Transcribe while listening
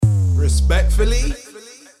Respectfully.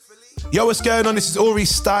 Yo, what's going on? This is Ori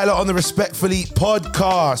Styler on the Respectfully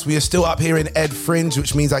podcast. We are still up here in Ed Fringe,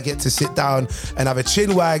 which means I get to sit down and have a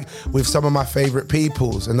chin wag with some of my favourite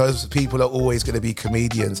peoples. And those people are always going to be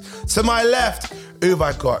comedians. To my left, who have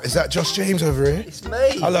I got? Is that Josh James over here? It's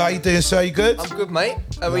me. Hello, how you doing, sir? You good? I'm good, mate.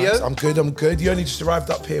 How are Nice. you? I'm good. You only just arrived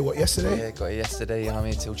up here, what, yesterday? Yeah, got it yesterday and I'm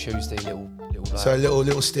here till Tuesday, little So a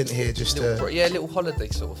little stint here just little holiday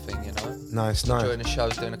sort of thing, you know. Nice. Enjoying the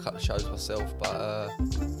shows, doing a couple of shows myself, but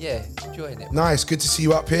yeah, enjoying it. Nice, good to see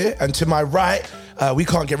you up here. And to my right, we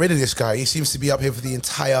can't get rid of this guy. He seems to be up here for the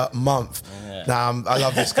entire month. Yeah. Nah, I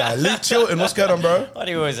love this guy. Luke Chilton, what's going on, bro? Why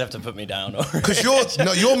do you always have to put me down? Because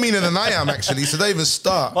you're meaner than I am, actually, so don't even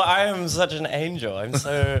start. Well, I am such an angel. I'm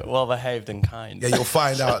so well-behaved and kind. Yeah, you'll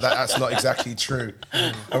find out that that's not exactly true.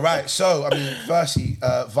 All right, so, I mean, firstly,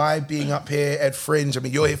 Vibe being up here, Ed Fringe, I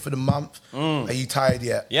mean, you're here for the month. Are you tired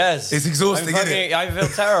yet? Yes. It's exhausting, isn't it? I feel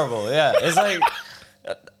terrible, yeah. It's like...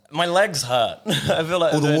 My legs hurt. I feel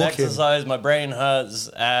like I'm doing exercise. My brain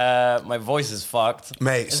hurts. My voice is fucked.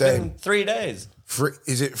 Mate, it's same. been 3 days.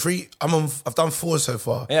 Is it free? I've done 4 so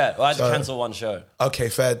far. Yeah, well, I had to cancel 1 show. Okay,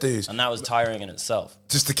 fair dues. And that was tiring in itself.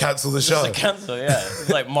 Just to cancel the show. Just to cancel, yeah. It's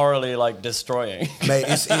like morally like destroying. Mate,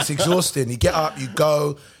 it's exhausting. You get up, you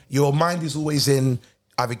go, your mind is always in,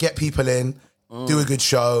 either get people in, do a good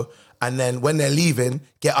show, and then when they're leaving,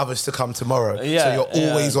 get others to come tomorrow. Yeah, so you're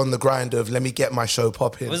always on the grind of, let me get my show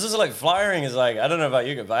popping. This is like flyering is like, I don't know about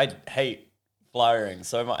you, but I hate flyering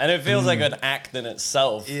so much. And it feels like an act in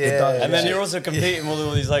itself. Yeah. It does, and then you're also competing with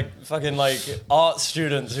all these like fucking like art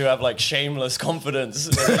students who have like shameless confidence.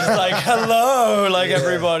 They're just like, hello, like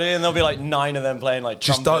everybody. And there'll be like 9 of them playing like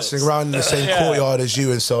just trumpets. dancing around in the same courtyard as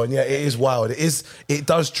you and so on. Yeah, it is wild. It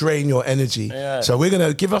does drain your energy. Yeah. So we're going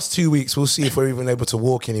to give us 2 weeks. We'll see if we're even able to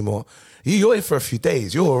walk anymore. You're here for a few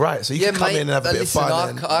days. You're all right. So you can come in and have a bit of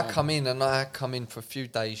fun. I come in for a few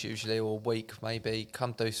days usually, or a week maybe,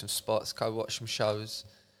 come do some spots, go watch some shows,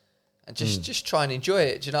 and just try and enjoy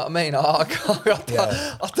it. Do you know what I mean? I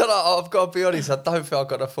don't know, I've got to be honest, I don't think I've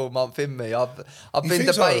got a full month in me. I've been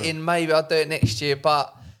debating maybe I'll do it next year,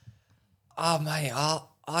 but, mate,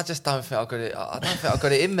 I just don't think I've got it. I don't think I've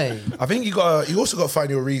got it in me. I think you also got to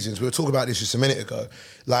find your reasons. We were talking about this just a minute ago.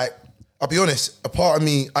 Like, I'll be honest, a part of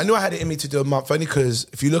me, I knew I had it in me to do a month only because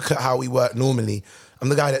if you look at how we work normally, I'm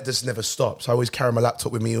the guy that just never stops. I always carry my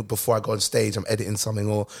laptop with me before I go on stage. I'm editing something,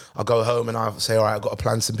 or I'll go home and I'll say, all right, I've got to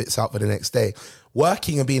plan some bits out for the next day.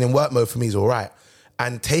 Working and being in work mode for me is all right.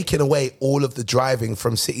 And taking away all of the driving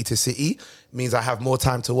from city to city means I have more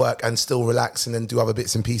time to work and still relax and then do other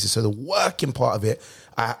bits and pieces. So the working part of it,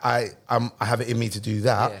 I have it in me to do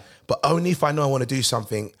that, but only if I know I want to do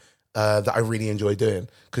something that I really enjoy doing.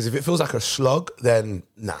 Because if it feels like a slog, then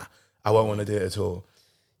nah, I won't want to do it at all.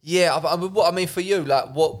 Yeah, what I mean for you,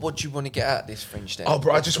 like, what do you want to get out of this Fringe then? Oh,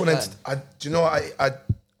 bro, I just wanted. Do you know what? All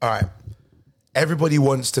right. Everybody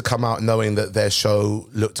wants to come out knowing that their show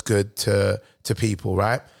looked good to people,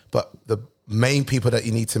 right? But the main people that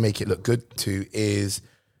you need to make it look good to is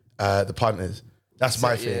the partners. That's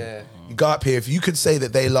my thing. Yeah. You go up here, if you could say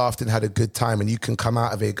that they laughed and had a good time, and you can come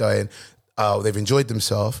out of it going, oh, they've enjoyed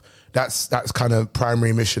themselves. That's kind of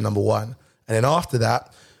primary mission number 1. And then after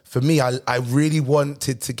that, for me, I really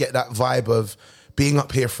wanted to get that vibe of being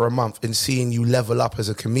up here for a month and seeing you level up as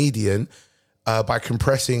a comedian by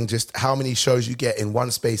compressing just how many shows you get in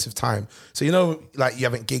one space of time. So, you know, like you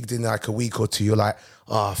haven't gigged in like a week or 2, you're like,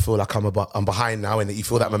 oh, I feel like I'm behind now, and you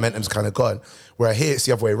feel that momentum's kind of gone. Where here, it's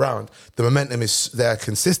the other way around. The momentum is there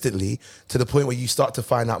consistently to the point where you start to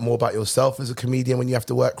find out more about yourself as a comedian when you have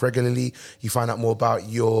to work regularly. You find out more about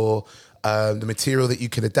your the material that you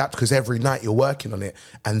can adapt, because every night you're working on it,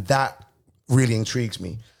 and that really intrigues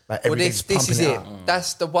me. Like, well, this is it.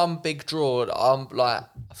 That's the one big draw that I'm like,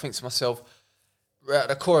 I think to myself, at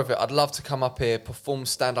the core of it, I'd love to come up here, perform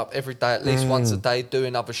stand-up every day, at least once a day,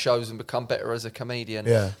 doing other shows and become better as a comedian.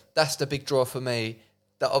 Yeah. That's the big draw for me.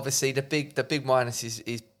 That obviously the big minus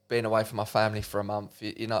is being away from my family for a month.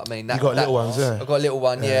 You know what I mean? You got little ones, yeah. I've got a little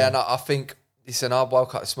one, yeah. And I think, listen, I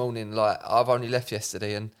woke up this morning, like, I've only left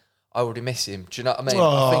yesterday, and I already miss him. Do you know what I mean?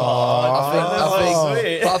 I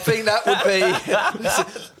think that would be.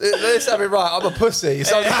 Let's have it right. I'm a pussy. It's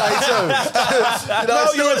only day 2. No,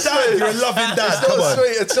 you're a dad. You're a loving dad. It's not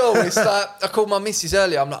sweet at all. It's like, I called my missus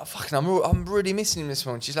earlier. I'm like, fucking, I'm really missing him this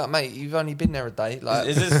morning. She's like, mate, you've only been there a day. Like,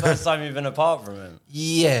 is this the first time you've been apart from him?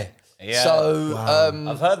 Yeah. Yeah. So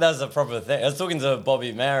I've heard that's a proper thing. I was talking to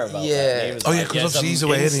Bobby Mayer about that. He was because he's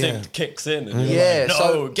away, instinct kicks in. And yeah, like,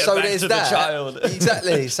 no, get back there's to that. The child.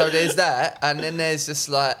 Exactly. So there's that, and then there's just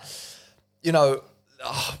like, you know,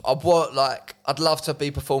 I'd love to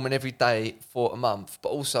be performing every day for a month, but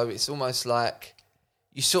also it's almost like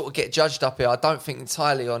you sort of get judged up here. I don't think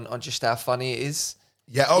entirely on just how funny it is.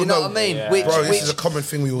 Yeah, oh, you know no. what I mean? Yeah. Bro, this is a common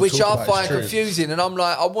thing we all which talk I about. find confusing, and I'm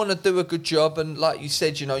like, I want to do a good job, and like you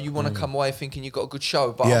said, you know, you want to come away thinking you got a good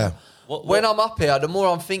show, but Yeah. when I'm up here, the more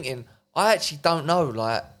I'm thinking, I actually don't know,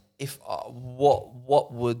 like, if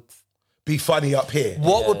what would be funny up here.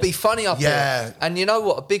 What would be funny up Yeah. here? And you know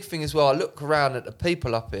what? A big thing as well, I look around at the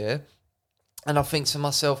people up here and I think to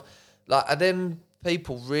myself, like, are them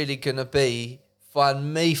people really going to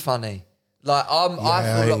find me funny? Like,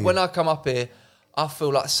 I feel like when I come up here, I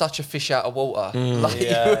feel like such a fish out of water. Like, you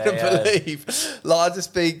wouldn't believe. Like, I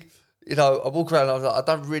just think, you know, I walk around and I was like, I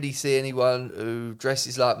don't really see anyone who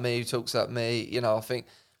dresses like me, who talks like me. You know, I think,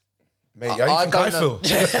 Mate, how you think I feel?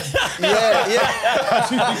 yeah. How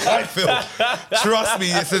do you think I feel? Trust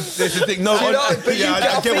me, it's a thing. No, You know, but yeah,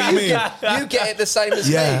 I get what you mean. You get it the same as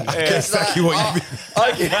me. Yeah, I get It's exactly like, what you mean.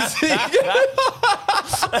 I can see.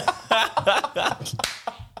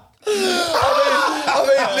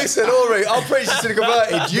 I mean, listen, Ori, I'm preaching to the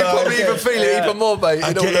converted. You probably even feel it even more, mate.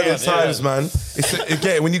 I get it at times, man.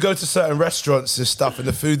 Again, when you go to certain restaurants and stuff and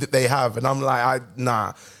the food that they have, and I'm like,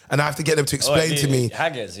 nah. And I have to get them to explain to me.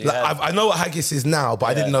 Haggis. Like, I know what haggis is now, but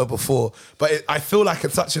I didn't know before. But I feel like I'm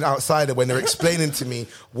such an outsider when they're explaining to me,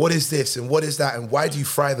 what is this and what is that and why do you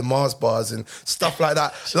fry the Mars bars and stuff like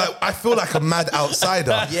that. Like, I feel like a mad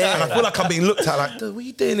outsider. Yeah. And I feel like I'm being looked at like, dude, what are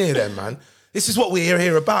you doing here then, man? This is what we're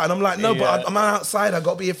here about. And I'm like, no, but I'm an outsider. I've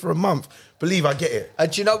got to be here for a month. Believe I get it.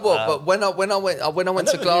 And do you know what? But when I went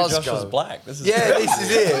to Glasgow, Josh was black. This is this is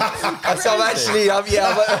it. And so I'm actually, like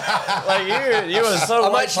you were so.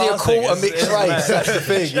 I'm actually a quarter mixed race. That's the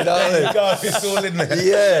thing, you know. There you go. It's all in there.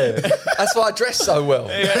 Yeah, that's why I dress so well.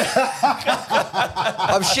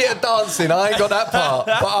 I'm shit at dancing. I ain't got that part,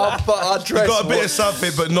 but I dress. You got a bit of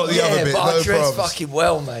something, but not the other bit. But no I dress probs. fucking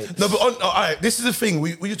well, mate. No, but all right, this is the thing.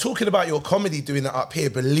 When you're talking about your comedy doing that up here,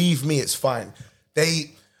 believe me, it's fine.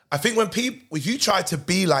 I think if you try to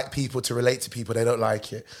be like people, to relate to people, they don't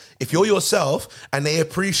like it. If you're yourself and they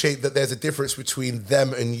appreciate that there's a difference between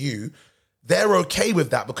them and you, they're okay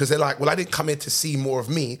with that because they're like, well, I didn't come here to see more of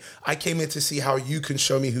me. I came here to see how you can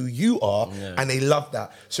show me who you are. Yeah. And they love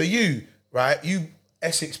that. So you, right, you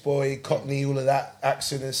Essex boy, Cockney, all of that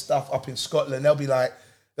accent and stuff up in Scotland,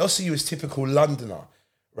 they'll see you as typical Londoner,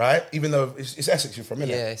 right? Even though it's Essex you're from,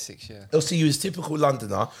 isn't it? Yeah, Essex, yeah. They'll see you as typical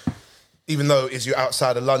Londoner, even though you're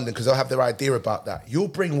outside of London, because they'll have their idea about that. You'll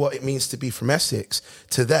bring what it means to be from Essex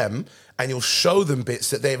to them, and you'll show them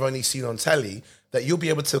bits that they've only seen on telly, that you'll be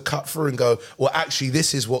able to cut through and go, well, actually,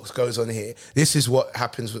 this is what goes on here. This is what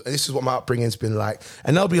happens. This is what my upbringing's been like.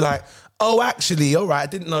 And they'll be like, oh, actually, all right, I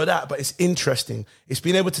didn't know that, but it's interesting. It's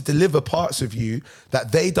being able to deliver parts of you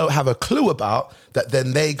that they don't have a clue about, that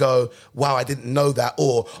then they go, wow, I didn't know that,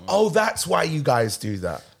 or, oh, that's why you guys do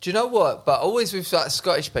that. Do you know what? But always with like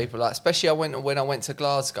Scottish people, like especially when I went to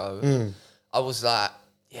Glasgow, I was like,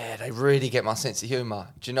 yeah, they really get my sense of humour.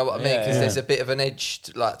 Do you know what I mean? Because there's a bit of an edge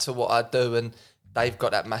to what I do, and they've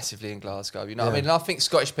got that massively in Glasgow. You know what I mean? And I think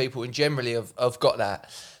Scottish people in generally have got that.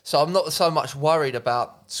 So I'm not so much worried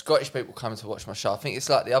about Scottish people coming to watch my show. I think it's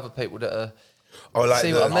like the other people that are. Oh, like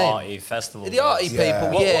see the what I mean? Arty festival. The arty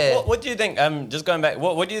people, yeah. What do you think? Just going back,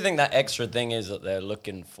 what do you think that extra thing is that they're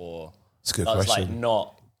looking for? It's a good that's question. Like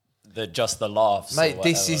not just the laughs, mate.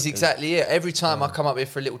 This is exactly it. Every time I come up here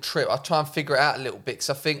for a little trip, I try and figure it out a little bit because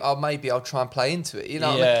I think, oh, maybe I'll try and play into it. You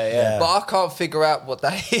know, what I mean? Yeah. But I can't figure out what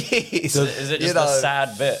that is. Is it just a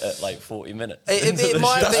sad bit at like 40 minutes? It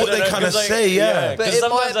might That's be. what they kind of say, yeah. But it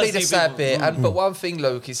might be the sad bit. But one thing,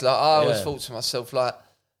 Luke, is like I always thought to myself, like,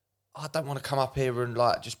 I don't want to come up here and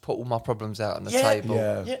like just put all my problems out on the table.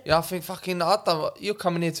 Yeah, I think you're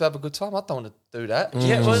coming here to have a good time. I don't want to do that.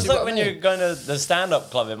 Yeah, well, it's like when you're going to the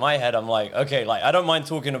stand-up club. In my head, I'm like, okay, like I don't mind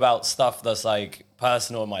talking about stuff that's like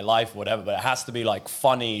personal in my life or whatever, but it has to be like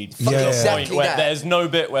funny to the point Exactly where that. there's no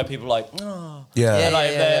bit where people are like, oh. Yeah.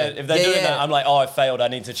 If they're doing that, I'm like, oh, I failed. I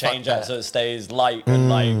need to change that so it stays light and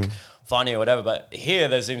like funny or whatever. But here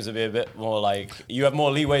there seems to be a bit more like you have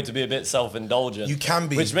more leeway to be a bit self-indulgent. You can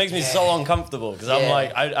be, which makes me so uncomfortable because I'm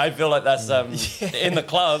like I feel like that's in the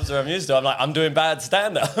clubs where I'm used to. I'm like I'm doing bad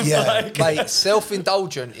stand-up. Yeah, like, mate,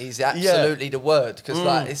 self-indulgent is absolutely the word because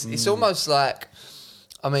like it's almost like.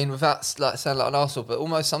 I mean, without like sounding like an arsehole, but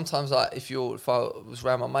almost sometimes like if I was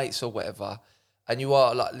around my mates or whatever, and you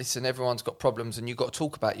are like, listen, everyone's got problems, and you got to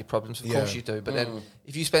talk about your problems. Of course you do, but then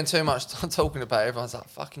if you spend too much time talking about it, everyone's like,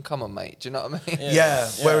 "Fucking come on, mate." Do you know what I mean? Yeah.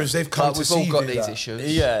 Whereas they've come like, to we've see all got you do these that.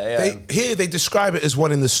 issues. Yeah. Here they describe it as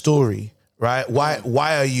one in the story, right?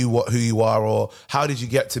 Why are you who you are, or how did you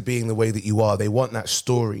get to being the way that you are? They want that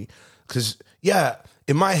story. Because,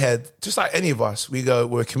 in my head, just like any of us,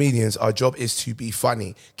 we're comedians. Our job is to be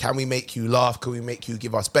funny. Can we make you laugh? Can we make you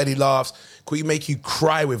give us belly laughs? Can we make you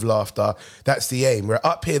cry with laughter? That's the aim. We're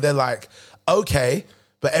up here, they're like, okay,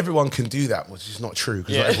 but everyone can do that, which is not true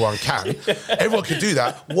because not everyone can. Everyone can do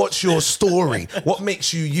that. What's your story? What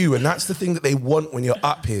makes you you? And that's the thing that they want when you're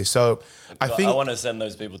up here. So I think I want to send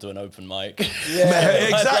those people to an open mic.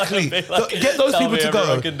 Exactly. Get those people to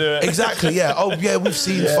go. Can do it. Exactly. Yeah. Oh, yeah. We've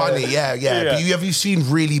seen funny. Yeah. But have you seen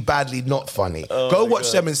really badly not funny? Go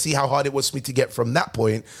watch them and see how hard it was for me to get from that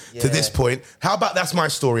point to this point. How about that's my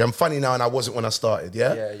story? I'm funny now and I wasn't when I started.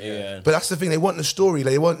 Yeah. But that's the thing. They want the story.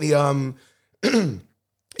 They want the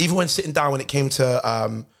even when sitting down, when it came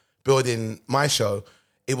to building my show,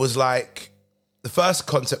 it was like the first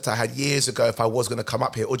concept I had years ago, if I was going to come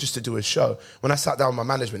up here or just to do a show, when I sat down with my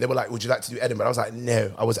management, they were like, would you like to do Edinburgh? I was like,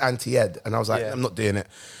 no, I was anti-Ed. And I was like, I'm not doing it.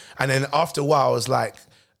 And then after a while, I was like,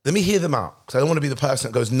 let me hear them out. Because I don't want to be the person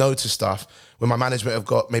that goes no to stuff when my management have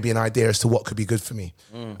got maybe an idea as to what could be good for me.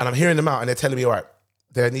 And I'm hearing them out and they're telling me, all right,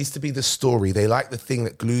 there needs to be the story. They like the thing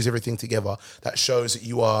that glues everything together, that shows that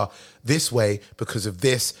you are this way because of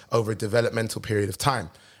this over a developmental period of time.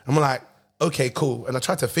 I'm like, okay, cool. And I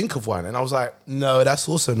tried to think of one and I was like, no, that's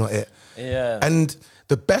also not it. Yeah. And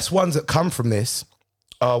the best ones that come from this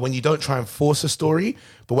are when you don't try and force a story,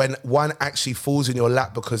 but when one actually falls in your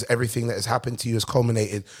lap because everything that has happened to you has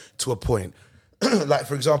culminated to a point. Like,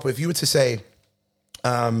 for example, if you were to say,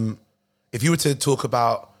 if you were to talk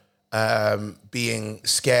about being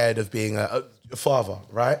scared of being a father,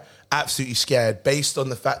 right? Absolutely scared based on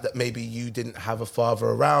the fact that maybe you didn't have a father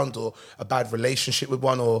around or a bad relationship with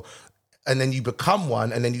one, and then you become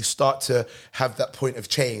one and then you start to have that point of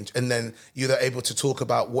change and then you're able to talk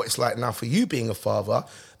about what it's like now for you being a father.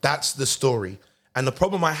 That's the story. And the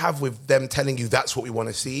problem I have with them telling you that's what we want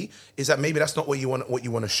to see is that maybe that's not what you want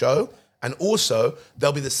to show. And also,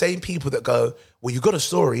 there'll be the same people that go, well, you got a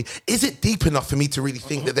story. Is it deep enough for me to really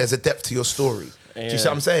think that there's a depth to your story? Do you see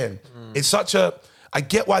what I'm saying? It's such a... I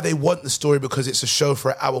get why they want the story because it's a show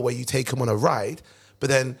for an hour where you take them on a ride. But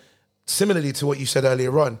then, similarly to what you said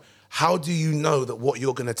earlier on, how do you know that what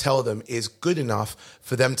you're going to tell them is good enough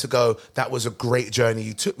for them to go, that was a great journey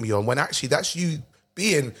you took me on, when actually that's you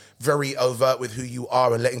being very overt with who you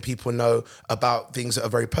are and letting people know about things that are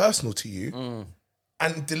very personal to you.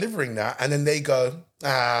 And delivering that, and then they go,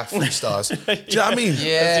 3 stars. Do you know what I mean?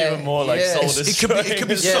 Yeah, it's even more like soul destroying. It could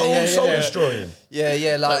be soul destroying.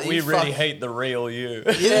 Yeah. Like we really hate the real you.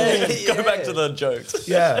 Go back to the jokes.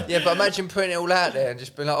 Yeah. Yeah, but imagine putting it all out there and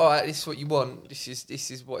just being like, all right, this is what you want. This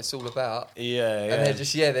is what it's all about. Yeah. And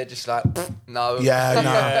they're just like, no.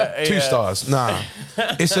 Yeah, nah. 2 stars. Nah.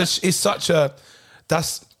 It's such a.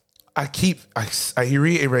 I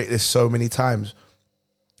reiterate this so many times.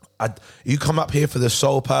 You come up here for the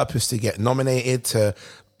sole purpose to get nominated, to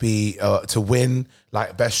be to win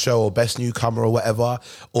like best show or best newcomer or whatever,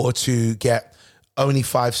 or to get only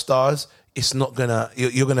 5 stars. It's not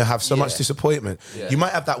you're gonna have so much disappointment. You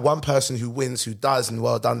might have that one person who wins, who does, and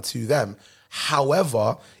well done to them.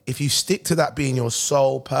 However, if you stick to that being your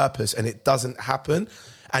sole purpose and it doesn't happen,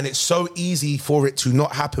 and it's so easy for it to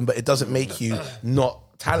not happen, but it doesn't make you not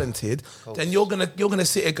talented, then you're gonna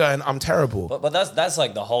sit here going, I'm terrible. But that's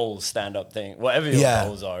like the whole stand-up thing. Whatever your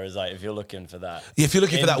goals are, is like if you're looking for that. If you're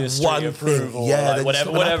looking for that one approval, thing, like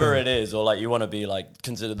whatever it is, or like you want to be like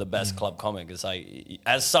considered the best club comic, it's like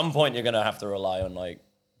at some point you're gonna have to rely on like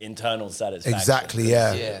internal satisfaction. Exactly,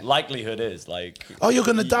 yeah. Likelihood is like, you're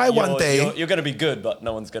gonna die one day. You're gonna be good, but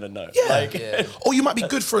no one's gonna know. Or you might be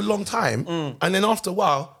good for a long time, and then after a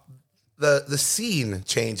while, the scene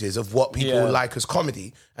changes of what people like as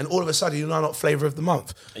comedy, and all of a sudden you're now not flavour of the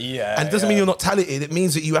month. And it doesn't mean you're not talented. It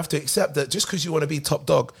means that you have to accept that just because you want to be top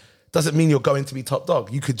dog doesn't mean you're going to be top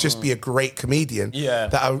dog. You could just be a great comedian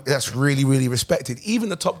that's really, really respected. Even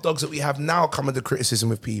the top dogs that we have now come under criticism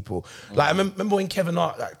with people. Like I remember when Kevin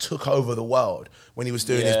Hart like took over the world when he was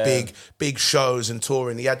doing his big shows and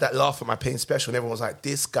touring. He had that Laugh at My Pain special and everyone was like,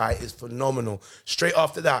 this guy is phenomenal. Straight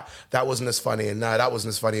after that wasn't as funny, and no, that wasn't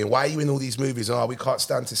as funny. And why are you in all these movies? Oh, we can't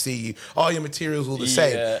stand to see you. Oh, your material's all the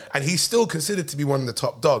same. And he's still considered to be one of the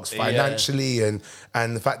top dogs financially and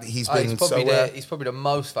the fact that he's been he's probably the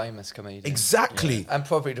most famous comedian. Exactly. And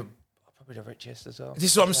probably the richest as well.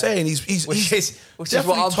 This is what I'm saying. Which is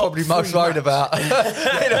what I'm probably most worried about. In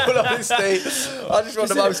all honesty, I just want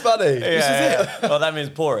the most money. This is it. Well, that means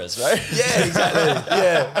poorest, right? Yeah,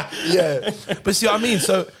 exactly. Yeah. But see what I mean?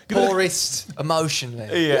 So poorest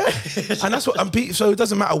emotionally. And that's what. So it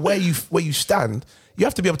doesn't matter where you stand. You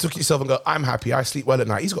have to be able to look at yourself and go, I'm happy, I sleep well at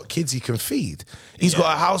night. He's got kids he can feed. He's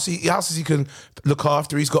got a house, houses he can look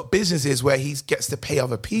after. He's got businesses where he gets to pay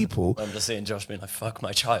other people. I'm just seeing Josh being like, fuck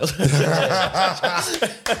my child.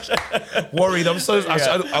 Worried, I'm so...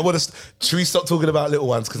 I want to... Should we stop talking about little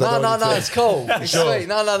ones? No, it's cool. It's sweet.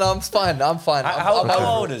 No, I'm fine.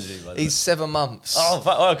 How old is he? He's 7 months.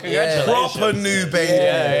 Oh, congratulations. Proper new baby.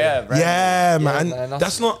 Yeah, man.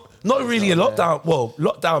 That's not really a lockdown. Well,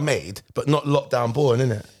 lockdown made, but not lockdown born,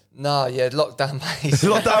 innit? No, lockdown made.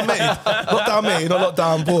 Lockdown made, not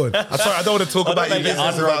lockdown born. I'm sorry, I don't want to talk about your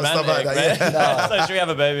business about stuff like that. Yeah. So should we have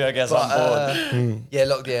a baby? I guess I'm bored.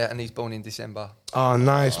 Yeah, and he's born in December. Oh,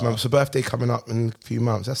 nice, man. So birthday coming up in a few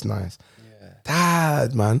months. That's nice. Yeah.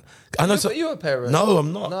 Dad, man. I know. But you're a parent. No,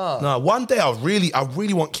 I'm not. No. One day I really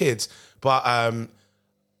want kids, but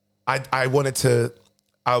I wanted to.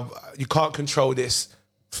 You can't control this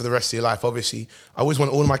for the rest of your life, obviously. I always want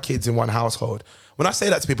all of my kids in one household. When I say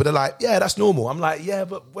that to people, they're like, yeah, that's normal. I'm like, yeah,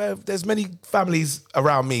 but there's many families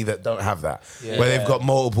around me that don't have that, where they've got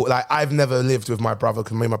multiple. Like, I've never lived with my brother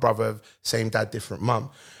because me and my brother have same dad, different mum.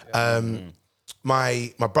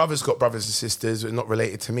 My brother's got brothers and sisters who are not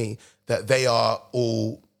related to me, that they are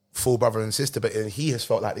all full brother and sister, but he has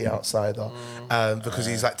felt like the outsider because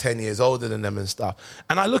he's like 10 years older than them and stuff.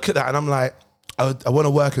 And I look at that and I'm like, I want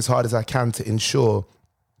to work as hard as I can to ensure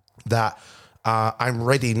that I'm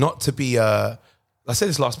ready not to be I said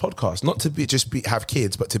this last podcast, not to have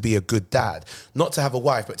kids, but to be a good dad, not to have a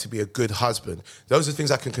wife, but to be a good husband. Those are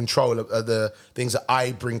things I can control, are the things that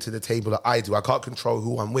I bring to the table that I do. I can't control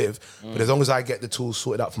who I'm with, but as long as I get the tools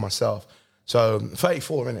sorted out for myself. So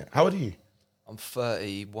 34, innit? How old are you? I'm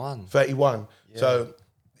 31. 31. Yeah. So,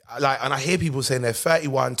 and I hear people saying they're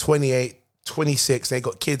 31, 28, 26, they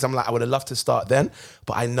got kids. I'm like, I would have loved to start then,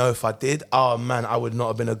 but I know if I did, oh man, I would not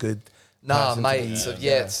have been a good person mate.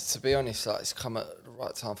 To be honest, like, it's come at the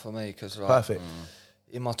right time for me because, like, perfect.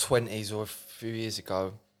 In my 20s or a few years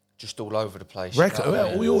ago, just all over the place.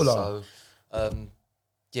 We all are. So,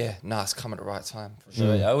 it's come at the right time. For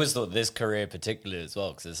sure. I always thought this career particularly as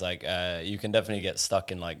well, because it's like you can definitely get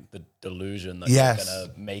stuck in like the delusion that you're gonna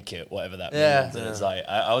make it, whatever that means. And it's like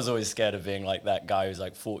I was always scared of being like that guy who's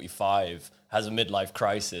like 45, has a midlife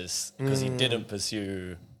crisis because he didn't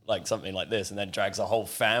pursue like something like this, and then drags a whole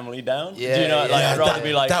family down. Yeah, do you know? Like, I'd rather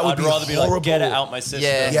be like, get it out my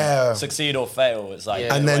system, succeed or fail. It's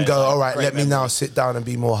like, and then go, all right, let me now sit down and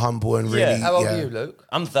be more humble and really. How old are you, Luke?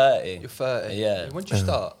 I'm 30. You're 30. Yeah. When did you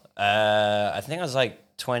start? I think I was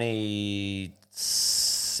like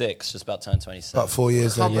 26, just about turned 27. About 4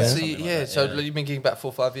 years then, So you've been gigging about 4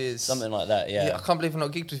 or 5 years. Something like that, yeah. I can't believe I've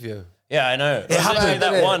not gigged with you. Yeah, I know. It happened.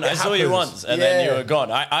 That one, I saw you once, and then you were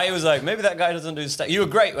gone. I was like, maybe that guy doesn't do stuff. You were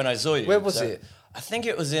great when I saw you. Where was it? I think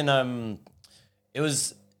it was in it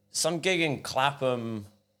was some gig in Clapham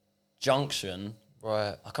Junction.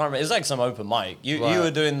 Right. I can't remember. It was like some open mic. You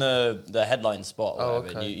were doing the headline spot or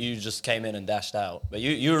whatever. Okay. And you just came in and dashed out. But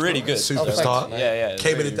you were really good. Superstar. Yeah.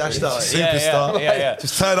 Came in and dashed out. Superstar. Yeah.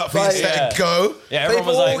 Just turn up for your set and go. Yeah, everyone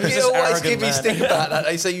was like, who's this always arrogant give me man? stick about that.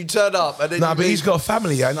 They say you turn up and then but he's got a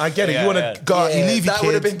family, and I get it. You want to go out, you leave your kids. That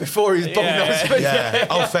would have been before he was bombing Yeah.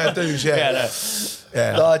 Oh, fair dues, yeah.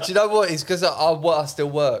 No, do you know what? It's because I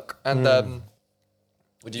still work. And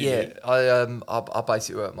What do you do? I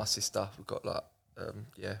basically work with my sister. We've got like, I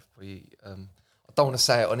don't want to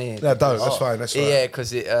say it on here. No, don't. That's fine. That's fine. Yeah,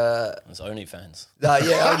 because it. It's OnlyFans.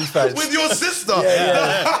 OnlyFans. With your sister.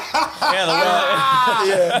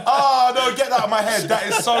 Oh no, get that out of my head. That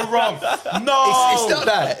is so wrong. No, it's not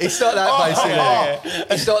that. It's not that. Basically,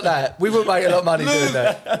 it's not that. We wouldn't make a lot of money doing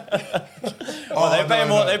that.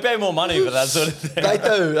 They pay more money for that sort of thing. They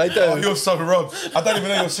do. Oh, you're so wrong. I don't even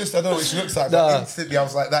know your sister. I don't know what she looks like. No. But instantly, I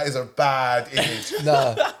was like, that is a bad image.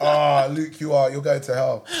 No. Oh, Luke, you're going to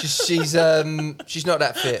hell. She's not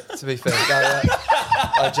that fit, to be fair.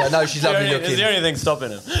 No, she's lovely looking. It's the only thing stopping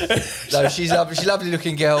him. No, she's a lovely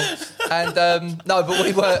looking girl. And no, but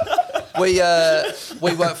we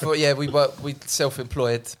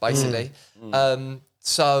self-employed basically.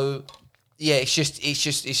 So yeah, it's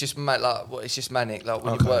just manic. Like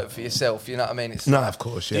when you work for yourself, you know what I mean? Of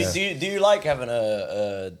course, yeah. Do you like having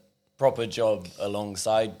a proper job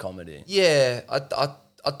alongside comedy? Yeah, I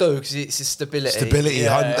do, because it's a stability. Stability,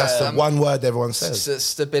 that's the one word everyone says.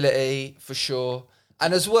 Stability, for sure.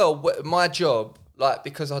 And as well, my job, like,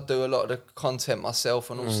 because I do a lot of the content myself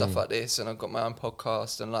and all stuff like this, and I've got my own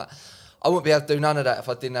podcast, and like, I wouldn't be able to do none of that if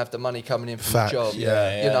I didn't have the money coming in from the job.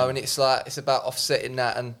 Yeah. You know, and it's like, it's about offsetting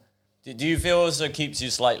that. And do you feel also keeps you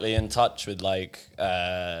slightly in touch with like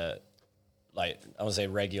I would say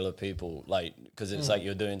regular people, like because it's like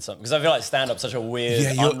you're doing something. Because I feel like stand-up's such a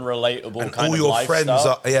weird, unrelatable and kind all of your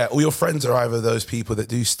lifestyle. friends all your friends are either those people that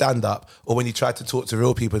do stand-up, or when you try to talk to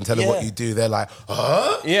real people and tell them what you do, they're like,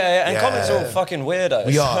 huh? Yeah, and comics are all fucking weirdos.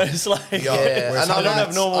 We are. So it's like, and I don't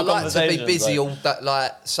have normal I like conversations. to be busy like, all that,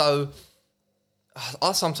 like, so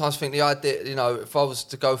I sometimes think the idea, you know, if I was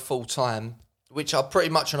to go full-time, which I'm pretty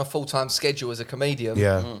much on a full-time schedule as a comedian,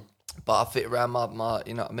 but I fit around my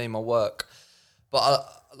you know what I mean, my work. But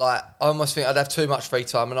I almost think I'd have too much free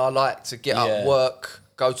time, and I like to get up, work,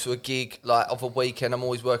 go to a gig, like of a weekend. I'm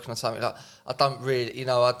always working on something. Like I don't really, you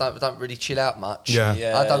know, I don't really chill out much.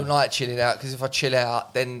 I don't like chilling out, because if I chill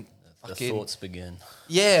out, then the thoughts begin.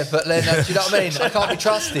 Yeah, but then do you know what I mean? I can't be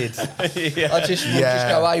trusted. I just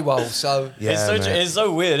go AWOL. So it's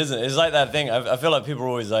so weird, isn't it? It's like that thing. I feel like people are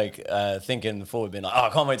always like thinking forward, being like, "Oh, I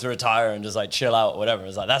can't wait to retire and just like chill out or whatever."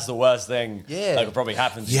 It's like that's the worst thing that could probably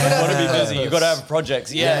happen. You want to be busy. You got to have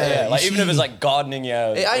projects. Like even if it's like gardening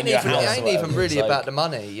your it ain't house even really like, about the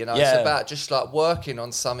money. You know, it's about just like working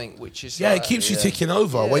on something which is it keeps you ticking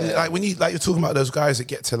over. When you like you're talking about those guys that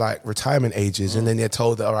get to like retirement ages and then they're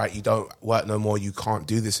told that all right, you don't work no more, you can't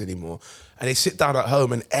do this anymore. And they sit down at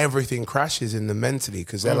home and everything crashes in them mentally,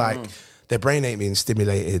 because they're like, their brain ain't being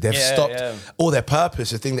stimulated. They've stopped all their purpose,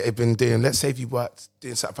 the thing that they've been doing. Let's say if you worked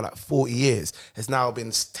doing something for like 40 years, has now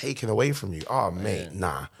been taken away from you. Oh, mate,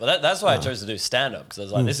 nah. Well, that's why I chose to do stand-up, because I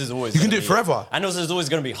was like, this is always... You can do it forever. And also, it's always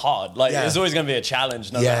going to be hard. Like, it's always going to be a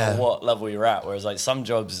challenge no matter what level you're at. Whereas, like, some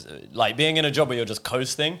jobs, like being in a job where you're just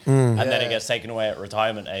coasting, and then it gets taken away at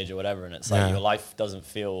retirement age or whatever, and it's like your life doesn't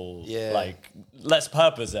feel like less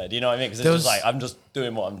purpose there. Do you know what I mean? Because it's just like, I'm just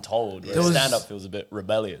doing what I'm told. Stand-up feels a bit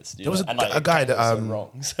rebellious. There was a guy that...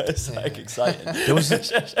 wrong, so it's like exciting. There was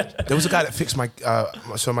a guy that fixed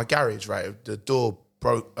my garage, right? The door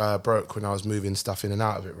broke when I was moving stuff in and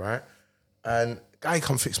out of it, right? And guy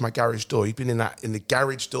come fix my garage door. He'd been in the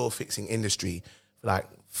garage door fixing industry for like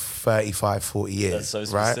 35, 40 years. That's so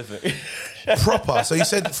specific. Right? Proper. So he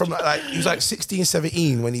said from like he was like 16,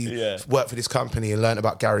 17 when he worked for this company and learned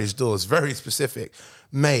about garage doors. Very specific.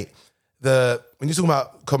 Mate, when you're talking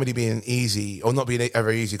about comedy being easy or not being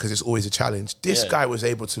ever easy because it's always a challenge, this guy was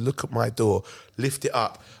able to look at my door, lift it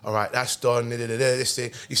up. All right, that's done. This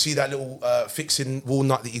thing. You see that little fixing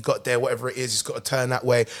walnut that you got there, whatever it is, it's got to turn that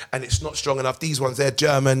way, and it's not strong enough. These ones, they're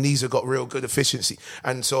German. These have got real good efficiency,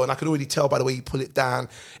 and so on. I could already tell by the way you pull it down.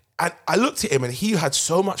 And I looked at him, and he had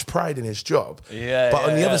so much pride in his job. But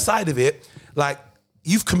on the other side of it, like,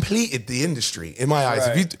 you've completed the industry in my eyes.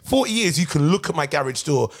 If 40 years, you can look at my garage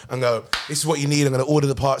door and go, this is what you need. I'm going to order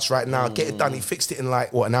the parts right now. Get it done. He fixed it in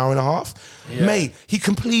like, an hour and a half? Mate, you've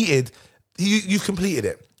completed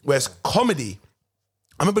it. Whereas comedy,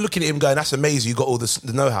 I remember looking at him going, that's amazing. You got all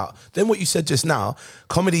the know-how. Then what you said just now,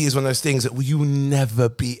 comedy is one of those things that you will never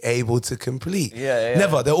be able to complete.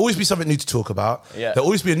 Never. There'll always be something new to talk about. There'll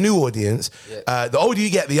always be a new audience. The older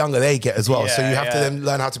you get, the younger they get as well. So you have to then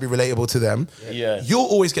learn how to be relatable to them. You'll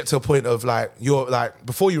always get to a point of like, you're like,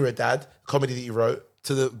 before you were a dad, comedy that you wrote,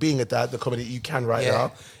 to being a dad, the comedy that you can write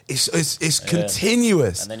now, it's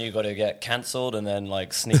continuous. And then you got to get cancelled and then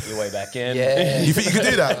like sneak your way back in. You think you could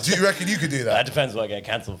do that? Do you reckon you could do that? That depends what I get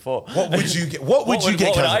cancelled for. What would you get? What would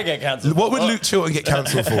I get cancelled? What would Luke Chilton get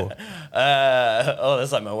cancelled for?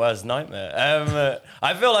 That's like my worst nightmare.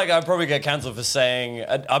 I feel like I'd probably get cancelled for saying,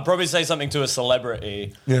 I'd probably say something to a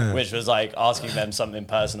celebrity, which was like asking them something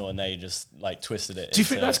personal, and they just like twisted it. Do you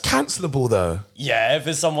think that's cancelable though? Yeah, if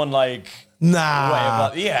it's someone like... Nah.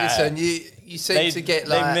 Listen, you seem to get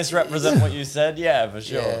like... They misrepresent what you said, for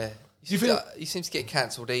sure. Yeah. You seem to get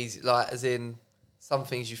cancelled easy, like as in some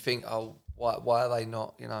things you think, oh, why are they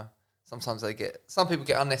not, you know? Sometimes some people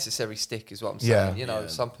get unnecessary stick is what I'm saying. You know,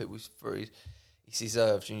 some people it's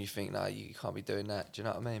deserved, and you think, no, you can't be doing that. Do you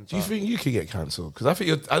know what I mean? Do you think you could get cancelled? Because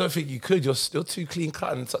I don't think you could. You're too clean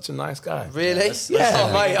cut and such a nice guy. Really?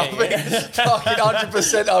 Oh, mate, I mean, fucking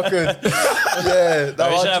 100% I could.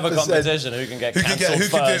 We should have a competition. Who can get cancelled who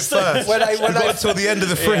can do it first? when they until the end of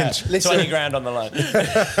the fringe. Listen, 20 grand on the line.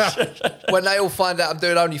 When they all find out I'm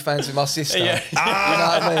doing OnlyFans with my sister, you know what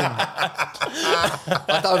I mean?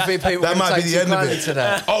 I don't think people that might be the end of it. To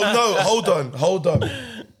that. Oh no! Hold on.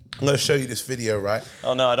 I'm going to show you this video, right?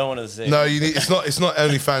 Oh no, I don't want to see. No, it's not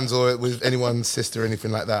OnlyFans or with anyone's sister or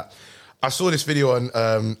anything like that. I saw this video on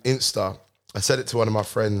Insta. I sent it to one of my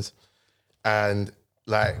friends, and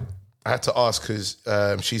like I had to ask because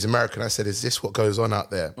she's American. I said, "Is this what goes on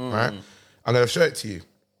out there?" Right? I'm going to show it to you.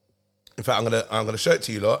 In fact, I'm going to show it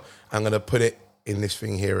to you lot. I'm going to put it in this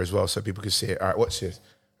thing here as well so people can see it. All right, watch this.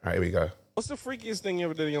 All right, here we go. What's the freakiest thing you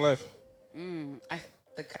ever did in your life?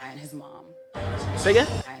 The guy and his mom. Say again?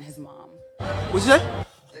 The guy and his mom. What'd you say?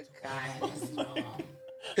 The guy, his mom.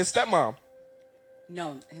 His stepmom.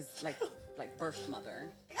 No, his like birth mother.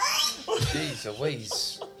 Jeez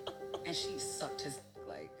Louise. And she sucked his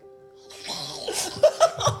like.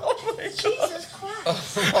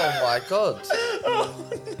 Oh my God.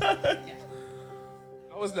 Yeah.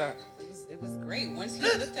 How was that? It was great. Once he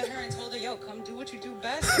looked at her and told her, "Yo, come do what you do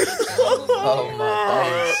best." Oh my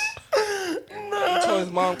days. He told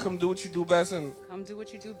his mom, come do what you do best, and Come do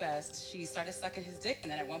what you do best. She started sucking his dick,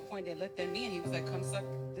 and then at one point they looked at me, and he was like, "Come suck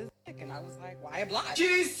this dick," and I was like, "Why oblige?"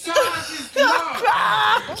 Jesus is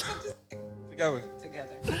love. Together.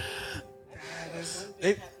 Together.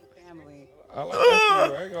 They, Family. I like that for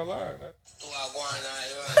you. I ain't gonna lie.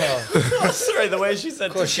 Sorry, the way she said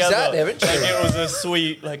Of course, she's together. out there, isn't she? Like, it was a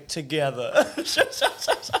sweet, like, together.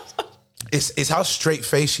 It's how straight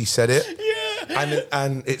faced she said it. Yeah.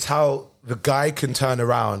 And it's how the guy can turn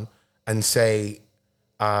around and say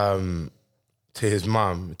to his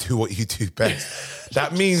mum, do what you do best.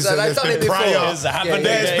 That means So that they've there's done it been before. prior. It's happening.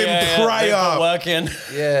 There's been prior. Working.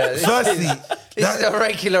 Yeah. This Firstly, this is a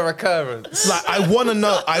regular occurrence. like, I want to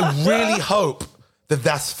know, I really hope that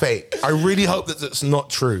that's fake. I really hope that that's not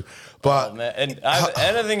true. But Man, and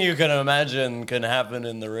anything you can imagine can happen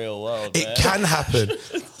in the real world. it man. can happen.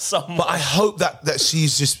 But I hope that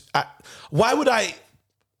she's just. Why would I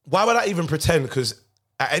even pretend? Because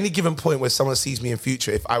at any given point where someone sees me in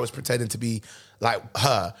future, if I was pretending to be like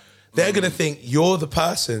her, they're gonna think you're the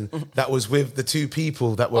person that was with the two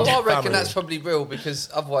people that were. I reckon family. that's probably real because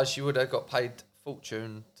otherwise you would have got paid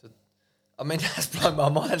fortune to. I mean, that's blown my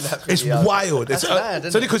mind. That It's video. wild. That's It's mad, it's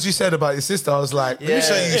isn't only because you said about your sister. I was like, let me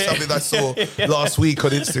show you something I saw last week on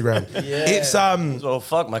Instagram. Yeah. It's Well,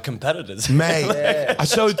 fuck my competitors. Mate, I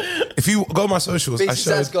showed. If you go on my socials, I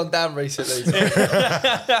Business has showed. gone down recently.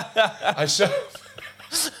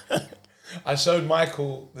 I showed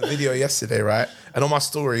Michael the video yesterday, right? And on my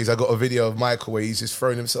stories, I got a video of Michael where he's just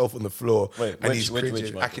throwing himself on the floor. Wait, and which- he's which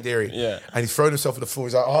cringing. Michael? Akadiri. Yeah. And he's throwing himself on the floor.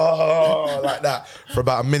 He's like, oh, like that for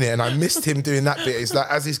about a minute. And I missed him doing that bit. It's like,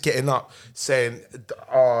 as he's getting up, saying,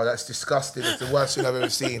 oh, that's disgusting. It's the worst thing I've ever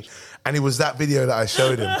seen. And it was that video that I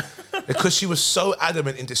showed him. Because she was so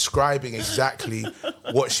adamant in describing exactly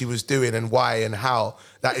what she was doing and why and how,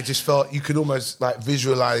 that it just felt you could almost like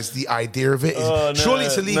visualize the idea of it. Surely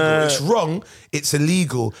it's illegal. It's wrong. It's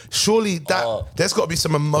illegal. Surely that there's got to be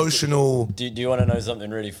some emotional. Do you want to know something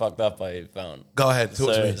really fucked up I found? Go ahead.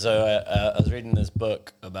 Talk to me. I was reading this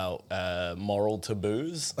book about moral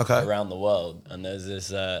taboos around the world, and there's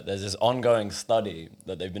this ongoing study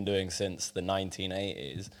that they've been doing since the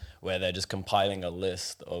 1980s, where they're just compiling a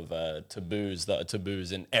list of taboos that are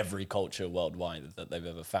taboos in every culture worldwide that they've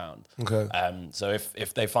ever found. Okay. So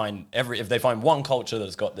if they find one culture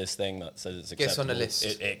that's got this thing that says it's acceptable, Gets on the list.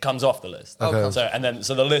 it comes off the list. Okay.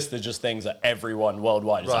 So the list is just things that everyone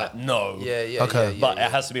worldwide is Right. like, no. Yeah. Okay. But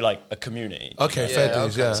it has to be like a community. Okay, Yeah, fair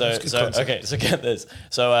dues. okay. Yeah. So That's a good concept. so get this.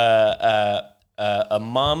 So a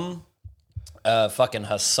mum fucking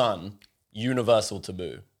her son, universal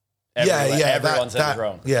taboo. Everyone says it's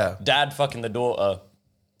wrong. Yeah. Dad fucking the daughter,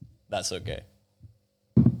 that's okay.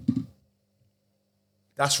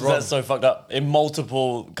 That's wrong. That's so fucked up in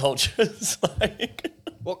multiple cultures. Like,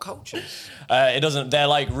 What cultures? it doesn't. They're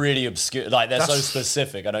like really obscure. Like they're so That's-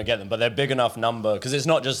 specific. I don't get them, but they're big enough number because it's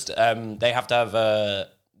not just. They have to have.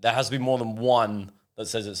 There has to be more than one that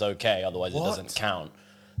says it's okay. Otherwise, What? it doesn't count.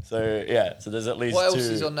 So yeah. So there's at least What else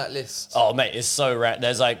two. is on that list? Oh mate, it's so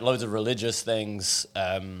there's like loads of religious things.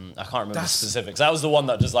 I can't remember the specifics. That was the one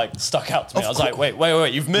that just like stuck out to me. I was like,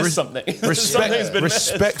 wait, you've missed something. Something's been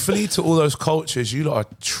missed. Respectfully to all those cultures, you lot are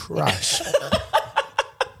trash.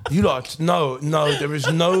 You lot, no, there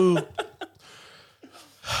is no. No,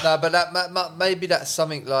 but that maybe that's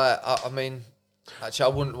something like I mean,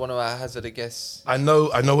 actually, I wouldn't want to hazard a guess. I know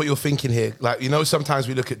what you're thinking here. Like, you know, sometimes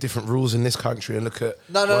we look at different rules in this country and look at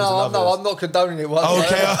No, ones and others. I'm not condoning it. One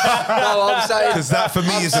Okay. no, I'm saying Because that for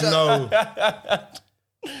me is a no.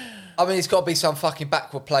 I mean, it's got to be some fucking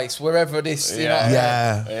backward place, wherever it is. You know?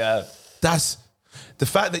 Yeah. That's the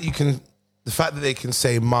fact that they can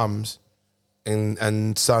say mums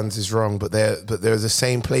and sons is wrong, but they're the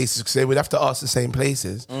same places, because they would have to ask the same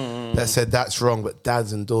places that said that's wrong, but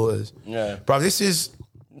dads and daughters. Yeah. Bro, this is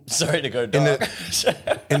Sorry to go dark.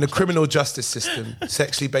 in the criminal justice system,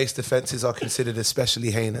 sexually based offences are considered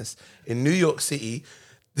especially heinous. In New York City,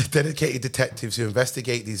 the dedicated detectives who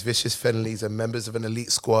investigate these vicious felonies are members of an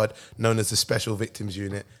elite squad known as the Special Victims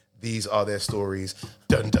Unit. These are their stories.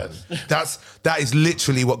 Dun dun. That is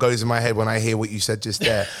literally what goes in my head when I hear what you said just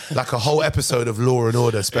there. Like a whole episode of Law and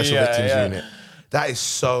Order, Special Victims Unit. That is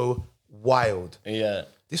so wild. Yeah.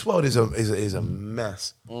 This world is a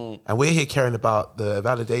mess, and we're here caring about the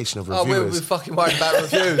validation of reviewers. Oh, we're fucking worried about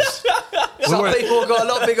reviews. Some people have got a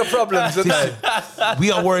lot bigger problems than that. We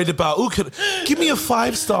are worried about, give me a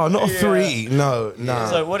 5-star, not a 3. No, nah.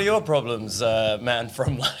 So what are your problems, man,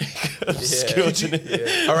 from like obscure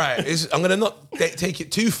to... All right, I'm going to not take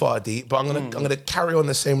it too far deep, but I'm going to carry on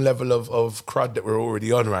the same level of crud that we're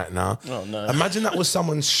already on right now. Oh, no. Imagine that was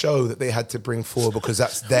someone's show that they had to bring forward because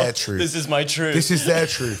that's their truth. This is my truth. This is their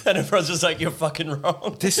truth. And everyone's just like, you're fucking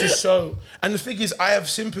wrong. This is so... And the thing is, I have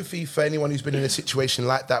sympathy for anyone who's been in a situation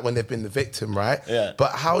like that when they've been the victim, right? Yeah.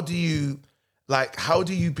 But how do you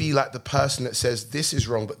be like the person that says this is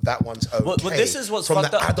wrong, but that one's okay? Well, this is what's from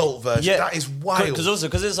fucked the up. adult version. Yeah. That is wild.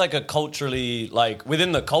 Because it's like a culturally, like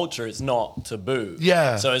within the culture, it's not taboo.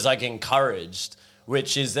 Yeah. So it's like encouraged,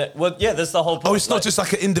 which is that. Well, yeah, that's the whole point. Oh, it's not just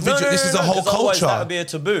like an individual. This is a whole 'cause otherwise culture. That would be a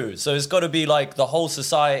taboo. So it's got to be like the whole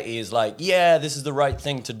society is like, yeah, this is the right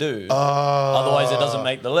thing to do. Otherwise, it doesn't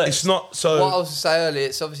make the list. It's not so. What I was to say earlier,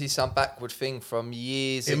 it's obviously some backward thing from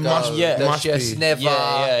years ago. Must, yeah, That's must just be. never.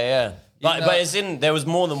 Yeah. But know- it's in. There was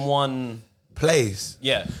more than one. Plays.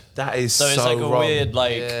 Yeah. That is So so it's like a wrong. weird,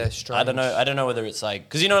 like, Yeah, I don't know whether it's like,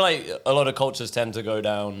 because you know, like a lot of cultures tend to go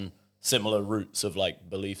down similar routes of like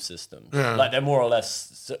belief systems. Like they're more or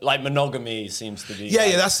less, like monogamy seems to be. Yeah,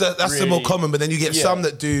 like, that's the more really- common. But then you get Yeah. some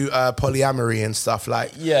that do polyamory and stuff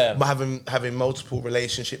like Yeah. having multiple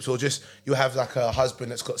relationships, or just you have like a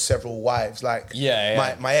husband that's got several wives. Like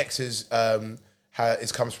Yeah. my ex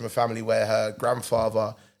comes from a family where her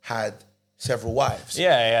grandfather had several wives.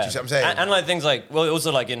 Yeah. Do you see what I'm saying? And like things like, well,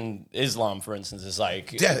 also like in Islam, for instance, it's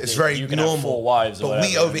like, Yeah, it's very you can normal. have 4 wives or but we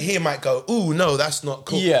whatever. over here might go, ooh, no, that's not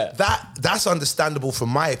cool. Yeah. That's understandable from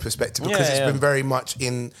my perspective because Yeah, it's yeah. been very much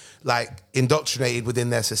indoctrinated within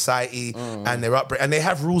their society and their upbringing, and they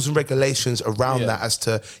have rules and regulations around that as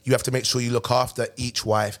to you have to make sure you look after each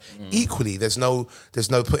wife equally. There's no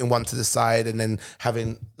putting one to the side and then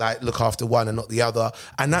having like look after one and not the other,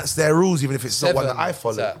 and that's their rues, even if it's not one that I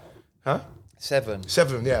follow. Is that? Huh? 7.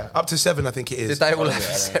 7, yeah, up to 7, I think it is. Did they all have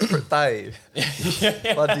a separate day?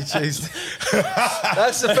 Monday, Tuesday.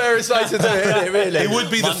 That's the fairest way to do it, isn't it, really? It would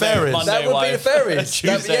be the fairest. Monday That would be the wife, fairest.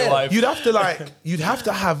 Tuesday Yeah. wife. You'd have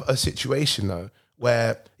to have a situation though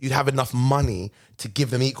where you'd have enough money to give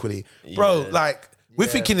them equally, bro. Like we're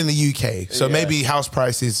thinking in the UK, so maybe house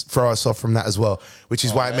prices throw us off from that as well, which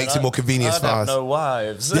is why it makes it more convenient for us. No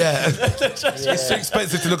wives. Yeah, it's too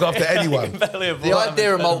expensive to look after anyone. The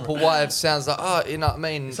idea of multiple wives sounds like, you know what I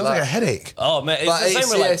mean? Sounds like a headache. Oh man, it's But the same it's-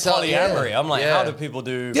 with like yeah, it's like- polyamory. yeah. I'm like, Yeah. how do people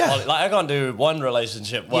do? Yeah. Like I can't do one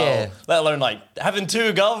relationship well, Yeah. let alone like having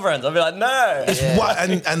 2 girlfriends. I'd be like, no. What,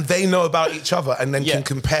 and they know about each other and then can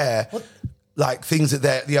compare like things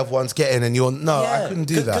that the other one's getting, and you're I couldn't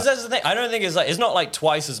do that. Because that's the thing. I don't think it's not like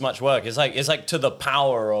twice as much work. It's like to the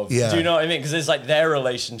power of. Yeah. Do you know what I mean? Because it's like their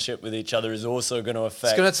relationship with each other is also going to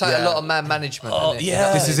affect. It's going to take Yeah. a lot of man management. Oh, isn't it?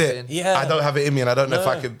 yeah. This is it. Yeah. I don't have it in me, and I don't know if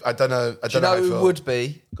I could. I don't know. I Do you don't know. know how I who feel. would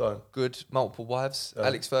be Go on. good multiple wives?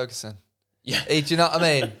 Alex Ferguson. Yeah. Do you know what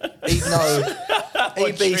I mean? He'd know.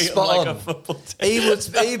 He'd be Treat 'em spot like a on. football team.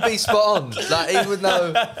 He'd be spot on. Like he would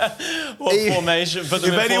know. What formation? Put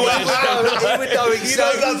them in anyone- formation. He would know He knows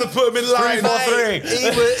how exactly. to put him in line.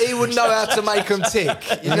 3-4-3. He would know how to make them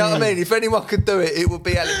tick. You know what I mean? If anyone could do it, it would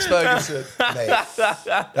be Alex Ferguson. Mate,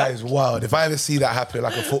 that is wild. If I ever see that happen,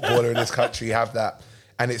 like a footballer in this country have that,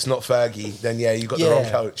 and it's not Fergie, then you got the wrong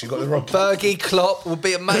coach. You got the wrong. Fergie, Klopp would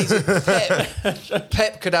be amazing.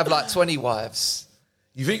 Pep could have like 20 wives.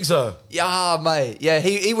 You think so? Yeah, mate. Yeah,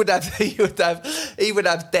 he would have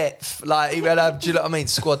depth. Like he would have. Do you know what I mean?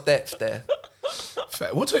 Squad depth there.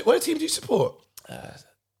 Fair. What team do you support?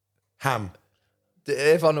 Ham.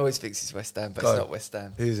 Everyone always thinks it's West Ham, but Go it's on. not West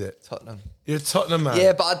Ham. Who's it? Tottenham. You're a Tottenham man.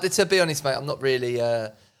 Yeah, but to be honest, mate, I'm not really.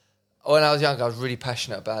 When I was younger, I was really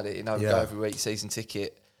passionate about it. You know, Yeah. go every week, season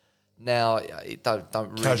ticket. Now, it don't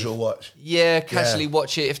really. Casual watch. Yeah, casually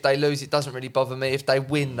watch it. If they lose, it doesn't really bother me. If they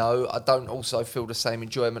win, though, I don't also feel the same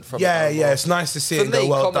enjoyment from it. Yeah, overall. it's nice to see For it go me,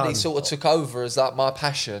 well comedy done. sort of took over as like my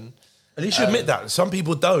passion. At least you admit that. Some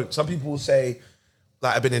people don't. Some people will say,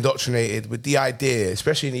 like, I've been indoctrinated with the idea,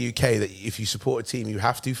 especially in the UK, that if you support a team, you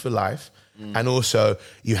have to for life. And also,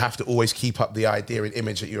 you have to always keep up the idea and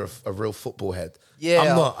image that you're a real football head.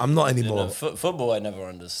 Yeah. I'm not anymore. No, football I never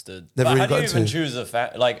understood. Never But really how do you got even to. choose a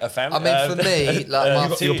family? I mean, for me, like, my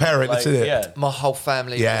got your parent, isn't it? Yeah. My whole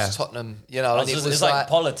family Yeah. was Tottenham, you know, and It's it just- was it's like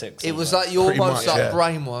politics It was almost. like you're Pretty almost much, like yeah.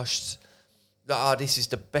 brainwashed. Like, this is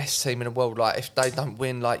the best team in the world. Like, if they don't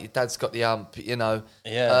win, like your dad's got the ump, you know.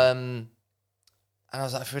 Yeah. And I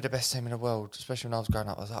was like, if we're the best team in the world, especially when I was growing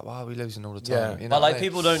up, I was like, why are we losing all the time? Yeah. You know But like what I mean?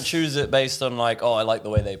 people don't choose it based on like, oh, I like the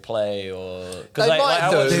way they play, or because They might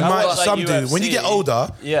do. They might, some do. UFC. When you get older,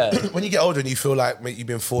 Yeah. when you get older and you feel like you've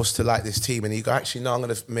been forced to like this team, and you go, actually, no, I'm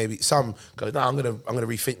gonna maybe some go, no, I'm gonna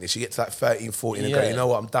rethink this. You get to like 13, 14, and go, you know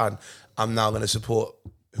what, I'm done. I'm now gonna support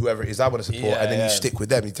whoever it is I want to support, and then you stick with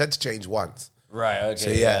them. You tend to change once. Right. Okay. So,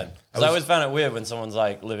 yeah. Because I always found it weird when someone's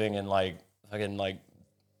like living in like fucking like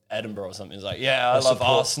Edinburgh or something. It's like, I love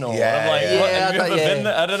Arsenal. Yeah, I'm like, yeah. what, have you Yeah, ever yeah. been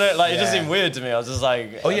there? I don't know. Like, it just seemed weird to me. I was just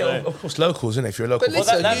like, Oh yeah, of course, locals, isn't it? If you're a local, But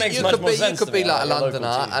listen, that makes you much could more be, sense you could to be me, like a like a local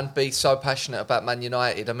Londoner team. and be so passionate about Man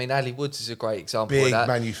United. I mean, Ali Woods is a great example Big of that.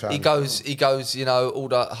 Man U fan. He goes, you know, all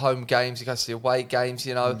the home games. He goes to the away games,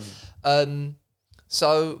 you know.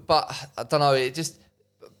 So, but I don't know. It just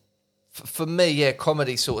for me,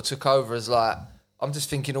 comedy sort of took over as like I'm just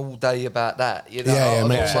thinking all day about that. You know,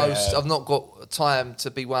 I've not got time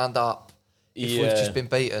to be wound up if we've just been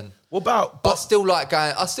beaten. What about? I still like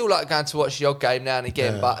going to watch the odd game now and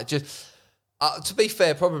again, but just to be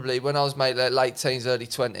fair, probably when I was late teens, early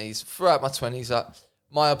 20s, throughout my 20s, like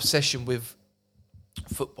my obsession with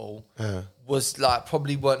football was like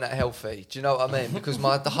probably weren't that healthy. Do you know what I mean? Because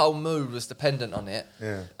the whole mood was dependent on it.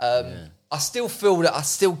 I still feel that I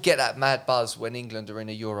still get that mad buzz when England are in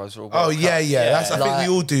the Euros or a World Cup. That's I think we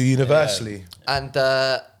all do universally. And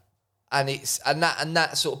that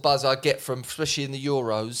sort of buzz I get from, especially in the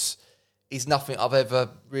Euros, is nothing I've ever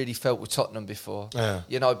really felt with Tottenham before.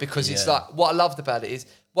 You know, because it's like what I loved about it is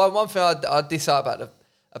one thing I dislike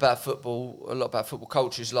about football, a lot about football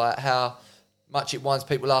culture is like how much it winds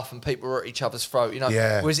people up and people are at each other's throat. You know,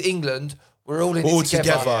 whereas England, we're all in it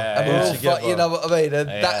together. And we're all together. You know what I mean? And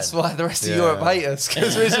that's why the rest of Europe hate us,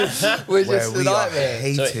 because we're just a nightmare.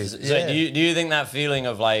 Hated. So do you think that feeling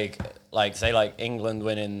of like say like England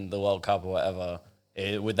winning the World Cup or whatever,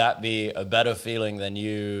 would that be a better feeling than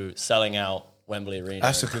you selling out Wembley Arena?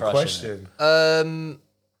 That's a good question. Nah,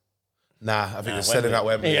 I think it's selling out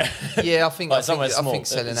Wembley. I think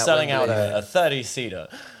selling out a 30-seater.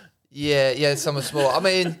 Somewhere small. I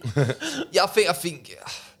mean,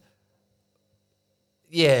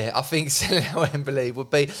 I think selling out Wembley would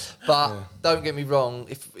be. But don't get me wrong,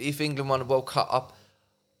 if England won a World Cup,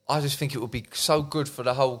 I just think it would be so good for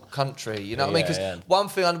the whole country. You know what I mean? Because one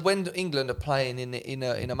thing, when England are playing in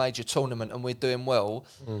a major tournament and we're doing well,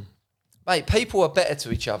 mate, people are better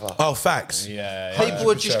to each other. Oh, facts.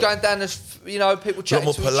 People are just going down people chatting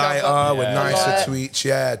more to each politer, other. we're nicer to each.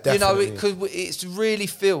 Yeah, definitely. You know, because it really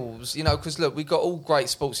feels, because look, we've got all great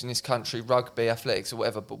sports in this country, rugby, athletics, or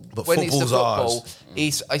whatever. But when it's the football,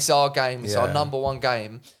 it's our game. It's our number one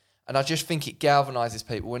game. And I just think it galvanises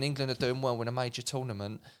people. When England are doing well in a major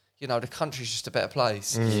tournament, the country's just a better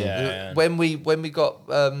place. When we got,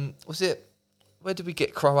 where did we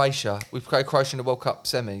get Croatia? We played Croatia in the World Cup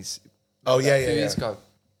semis. A few years ago.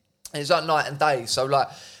 And it was like night and day. So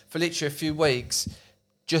like for literally a few weeks,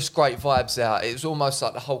 just great vibes out. It was almost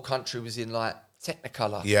like the whole country was in like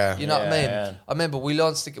Technicolor. You know what I mean? I remember we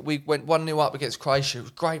went 1-0 up against Croatia. It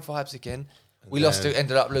was great vibes again. We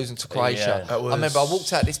ended up losing to Croatia. I remember I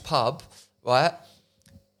walked out this pub, right?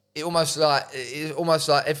 It almost like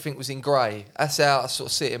everything was in grey. That's how I sort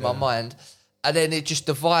of see it in my mind. And then the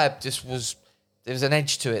vibe just was, there was an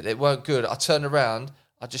edge to it. It weren't good. I turned around,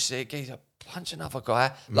 I just see a geezer punch another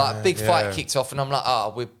guy. Like a big fight kicked off, and I'm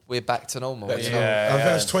like, we're back to normal. I think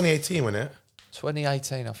it was 2018, wasn't it?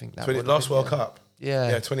 2018, I think that was. Last World Cup. Yeah,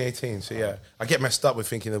 2018. So I get messed up with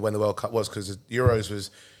thinking of when the World Cup was, because the Euros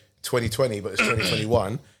was 2020, but it's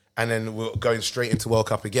 2021, and then we're going straight into World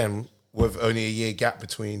Cup again with only a year gap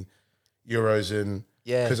between Euros and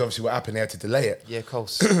because obviously what happened, they had to delay it. Yeah, of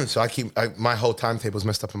course. So my whole timetable's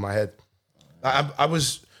messed up in my head. I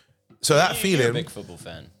was that feeling. You're a big football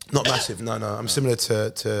fan. Not massive. No. I'm similar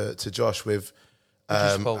to Josh with.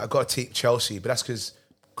 I got to team Chelsea, but that's because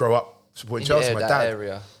grow up supporting Chelsea. My dad.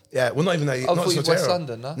 Area. Yeah, well, not even that. I thought you were West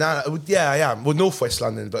London, no? No, I am. Well, North West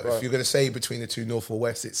London, but if you're going to say between the two, North or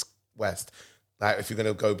West, it's West. Like, if you're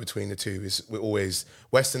going to go between the two, we're always...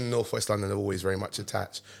 West and North West London are always very much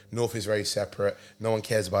attached. North is very separate. No one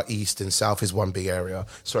cares about East, and South is one big area.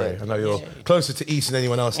 Sorry, I know you're closer to East than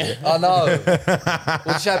anyone else here. I know. What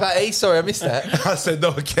did you say about East? Sorry, I missed that. I said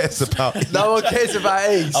no one cares about East. No one cares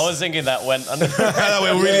about East. I was thinking that went under that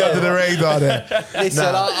went really under the radar there.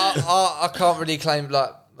 Listen, I can't really claim, like...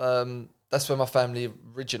 that's where my family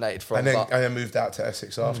originated from. And then moved out to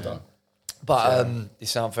Essex after. But you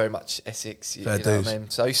sound very much Essex, you know dues. what I mean?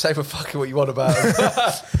 So you say for fucking what you want about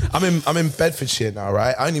it. I'm in Bedfordshire now,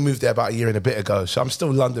 right? I only moved there about a year and a bit ago, so I'm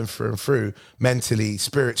still London through and through, mentally,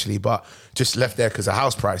 spiritually, but just left there because of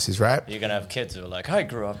house prices, right? You're gonna have kids who are like, I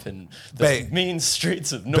grew up in the mean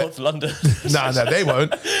streets of North London. No, they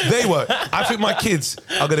won't. They won't. I think my kids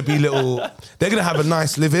are gonna be little. They're gonna have a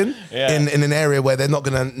nice living in an area where they're not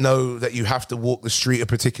gonna know that you have to walk the street a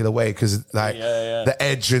particular way because the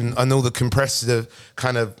edge and all the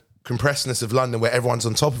compressedness of London where everyone's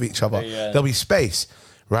on top of each other. There'll be space.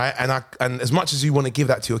 Right, and as much as you want to give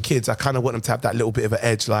that to your kids, I kind of want them to have that little bit of an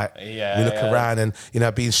edge, like you look around and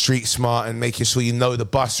being street smart and making sure you know the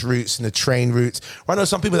bus routes and the train routes. I know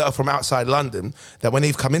some people that are from outside London that when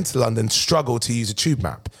they've come into London struggle to use a tube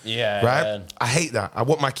map. I hate that. I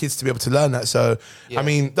want my kids to be able to learn that. So I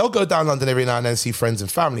mean, they'll go down London every now and then, see friends and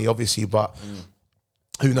family, obviously, but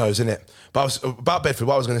who knows, innit? But about Bedford,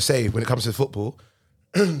 what I was going to say when it comes to football.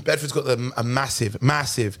 Bedford's got a massive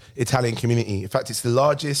Italian community. In fact, it's the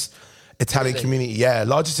largest Italian community. Yeah,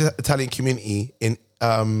 largest Italian community in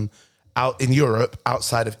out in Europe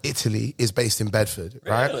outside of Italy is based in Bedford.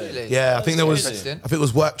 Right? Really? Yeah, I think it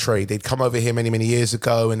was work trade. They'd come over here many years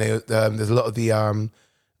ago, and there's a lot of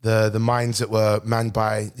the mines that were manned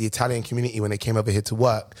by the Italian community when they came over here to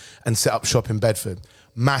work and set up shop in Bedford.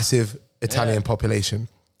 Massive Italian population.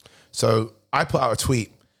 So I put out a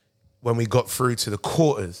tweet when we got through to the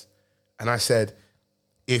quarters, and I said,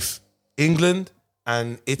 if England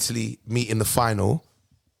and Italy meet in the final,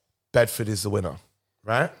 Bedford is the winner,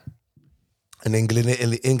 right? And England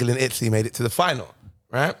and Italy made it to the final,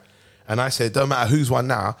 right? And I said, don't matter who's won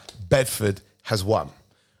now, Bedford has won.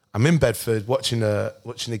 I'm in Bedford watching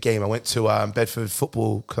the game. I went to Bedford Town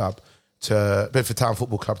Football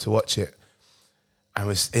Club to watch it. I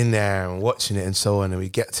was in there and watching it and so on, and we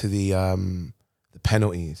get to the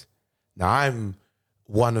penalties. Now, I'm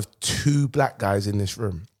one of two black guys in this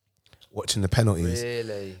room watching the penalties.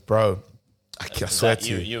 Really? Bro, I swear to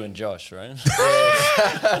you. You and Josh, right?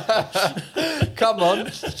 Come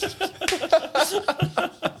on. So,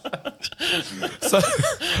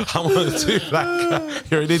 I'm one of two black guys.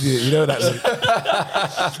 You're an idiot, you know that.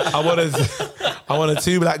 I'm one of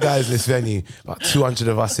two black guys in this venue, about 200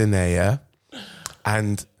 of us in there, yeah?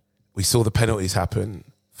 And we saw the penalties happen.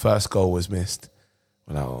 First goal was missed.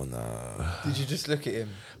 Oh no! Did you just look at him,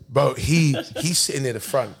 bro? He's sitting near the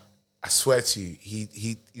front. I swear to you,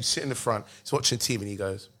 he's sitting in the front. He's watching the TV and he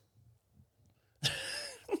goes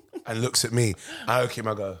and looks at me. I look at him.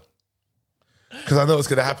 I go because I know what's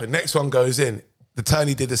going to happen. Next one goes in. The turn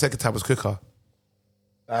he did the second time was quicker.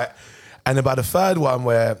 Right? And about the third one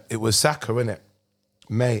where it was Saka, innit,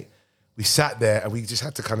 mate. We sat there and we just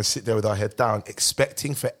had to kind of sit there with our head down,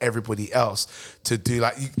 expecting for everybody else to do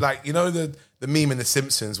like you know the meme in The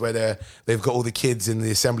Simpsons where they've got all the kids in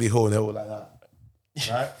the assembly hall and they're all like that,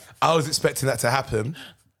 right? I was expecting that to happen.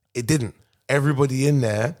 It didn't. Everybody in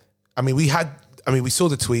there. We saw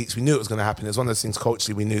the tweets. We knew it was going to happen. It was one of those things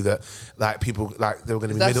culturally. We knew that like people like they were going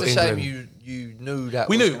to be That's Middle a shame England. you knew that.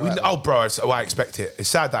 We knew. Oh, bro, it's what I expected. It's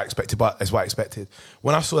sad that I expected, but it's what I expected.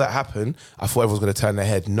 When I saw that happen, I thought everyone was going to turn their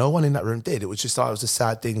head. No one in that room did. It was just, it was a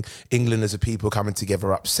sad thing. England as a people coming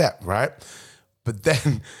together upset, right? But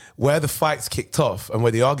then where the fights kicked off and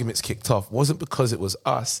where the arguments kicked off wasn't because it was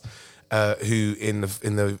us who in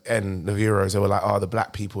the end of Euros, they were like, the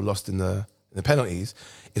black people lost in the penalties.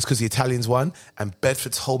 It's because the Italians won, and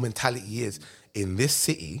Bedford's whole mentality is, in this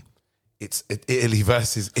city, it's Italy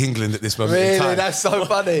versus England at this moment in time. Really? That's so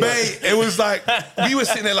funny. Mate, it was like, we were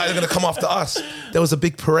sitting there like they're going to come after us. There was a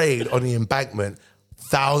big parade on the embankment.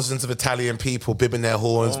 Thousands of Italian people bibbing their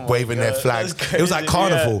horns, waving their flags. It was like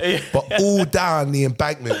carnival, but all down the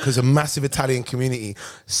embankment because a massive Italian community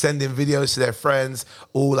sending videos to their friends,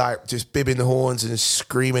 all like just bibbing the horns and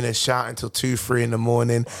screaming and shouting till 2, 3 in the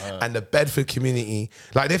morning. And the Bedford community,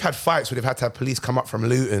 like they've had fights where they've had to have police come up from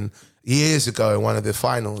Luton years ago in one of the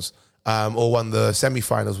finals. Or one of the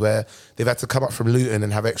semi-finals where they've had to come up from Luton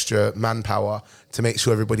and have extra manpower to make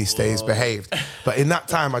sure everybody stays behaved. But in that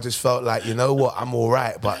time, I just felt like, you know what, I'm all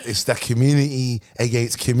right, but it's the community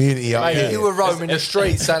against community up here. You were roaming the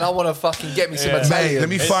streets saying, I want to fucking get me some Italian. Mate, let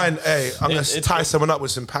me I'm going to tie someone up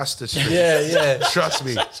with some pasta. Yeah. Trust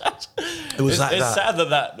me. It was like that. It's sad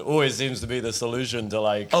that always seems to be the solution to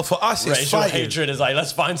like... Oh, for us, it's racial fighting. hatred is like,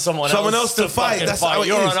 let's find someone else to fight. That's how it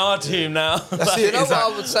You're is. on our team now. That's You know what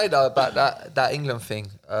I would say though about that England thing,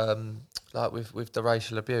 like with the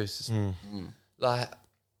racial abuse, like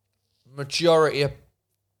majority of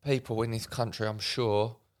people in this country, I'm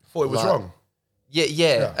sure, thought it was like, wrong.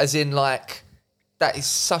 Yeah, as in like that is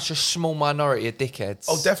such a small minority of dickheads.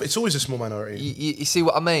 Oh, definitely. It's always a small minority. You see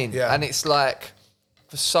what I mean? Yeah. And it's like,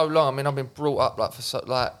 for so long, I mean, I've been brought up like for so,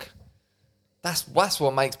 like, that's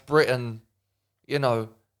what makes Britain, you know,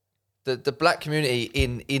 the black community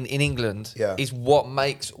in England is what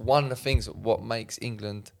makes, one of the things what makes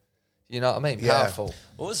England, you know what I mean, powerful.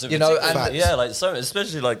 Also, you know, and like so,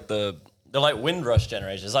 especially like the like Windrush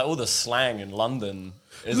generation. It's like all the slang in London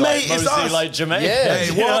is Mate, like it's mostly us. like Jamaican. Yeah. Hey,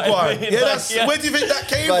 You know what what I one? mean? Yeah, Like, where do you think that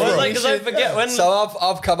came Mate, from? like, 'cause I forget when. So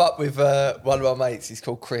I've come up with one of my mates. He's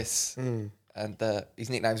called Chris, and his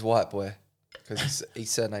nickname's White Boy because his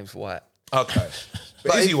surname's White. Okay.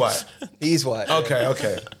 But is he white? He is white.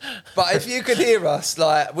 Okay. But if you could hear us,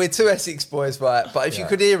 like, we're two Essex boys, right? But if you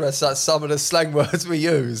could hear us, like, some of the slang words we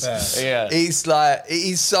use, it's like,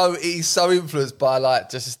 he's so influenced by, like,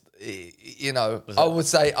 just, you know, I would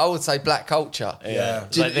say black culture. Yeah,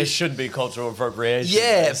 like there should be cultural appropriation.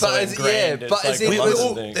 Yeah, It's so but as- ingrained, yeah, it's but like as a in-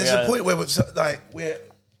 constant thing. There's a point where we're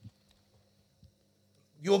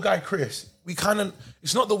your guy Chris. We kind of.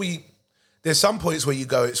 It's not that we. There's some points where you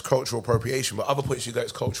go it's cultural appropriation, but other points you go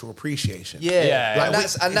it's cultural appreciation. Yeah, Yeah, and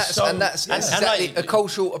that's exactly like- a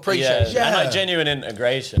cultural appreciation. And like genuine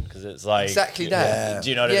integration because it's like Exactly that. Do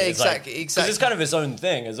you know what I mean? It's exactly. Because it's kind of its own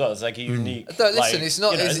thing as well. It's like a unique. No, listen, like, it's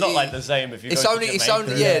not. you know, it's not like the same if you. It's go only. To It's Jamaica.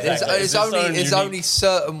 only. Yeah. Exactly. It's only. It's unique- only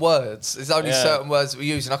certain words. There's only Yeah. certain words that we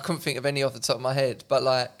use, and I couldn't think of any off the top of my head. But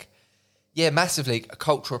like, yeah, massively a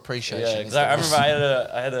cultural appreciation. Yeah, because I remember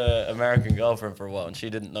I had an American girlfriend for a while, and she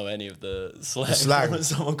didn't know any of the slang.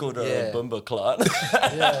 Someone called her a bumba clot. Could you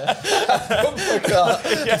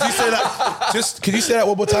say that? Could you say that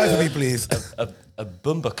one more time for me, please? A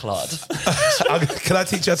bumba clot. Can I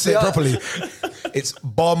teach you how to say it properly? It's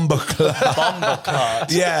bomba clot. Bumba clot.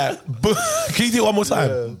 Yeah. Can you do it one more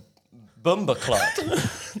time? Bumba clot.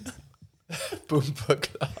 The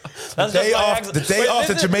day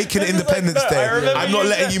after Jamaican Independence Day. I'm not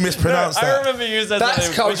letting you mispronounce that. I remember you said That's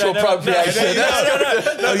something cultural which I never- appropriation.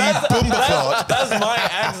 No, you bumba clot. That's my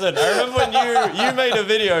accent. I remember when you made a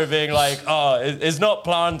video being like, "Oh, it's not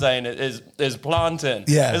plantain, it's plantain."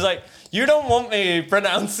 Yeah. It's like you don't want me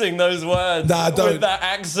pronouncing those words Nah, I don't. with that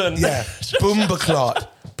accent. Yeah. Bumba clot.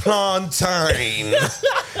 Plantain.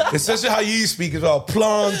 It's just how you speak as well.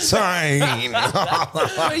 Plantain. Where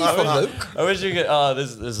are you from, Luke? I wish you could. Oh,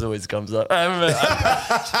 this always comes up. I'm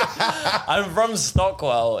from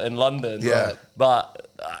Stockwell in London. Yeah. But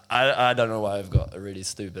I don't know why I've got a really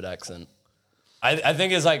stupid accent. I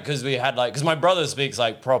think it's like because we had like because my brother speaks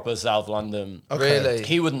like proper South London. Really?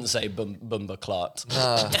 He wouldn't say bumba clot.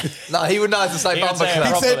 No, he would know how to say bumper He'd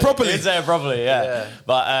clap. say it properly. He'd say it properly, yeah.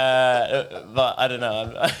 But I don't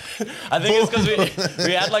know. I think it's because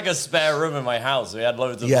we had like a spare room in my house. We had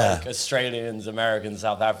loads of like Australians, Americans,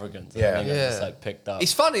 South Africans. Yeah. And then just like picked up.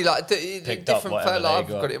 It's funny, like Picked up different. whatever Like, I've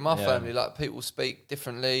they got got. it in my Yeah. family. Like people speak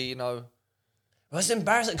differently. You know. Well, it's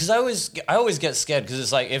embarrassing because I always get scared because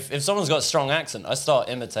it's like if someone's got a strong accent, I start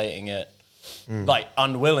imitating it like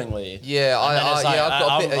unwillingly. Yeah, And then it's I've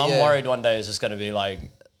got a bit. I'm yeah. worried one day it's just going to be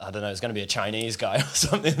like I don't know, it's going to be a Chinese guy or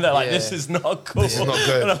something. They're like, Yeah. this is not cool. This is not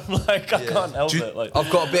good. And I'm like, I can't help it. Like, I've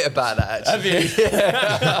got a bit about that actually. have you?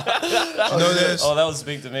 Oh, that will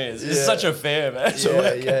speak to me. It's such a fear, man.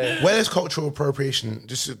 Where's cultural appropriation?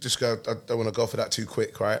 Just go. I don't want to go for that too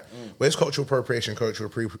quick, right? Where's cultural appropriation, cultural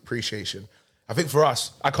appreciation? I think for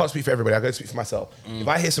us, I can't speak for everybody. I go to speak for myself. If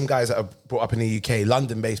I hear some guys that are brought up in the UK,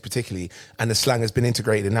 London-based particularly, and the slang has been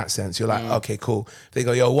integrated in that sense, you're like, okay, cool. They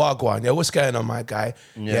go, yo, Gwan, yo, what's going on, my guy?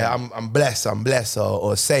 Yeah, I'm blessed,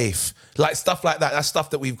 or safe. Like stuff like that. That's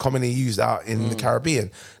stuff that we've commonly used out in the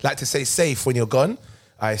Caribbean. Like to say safe when you're gone.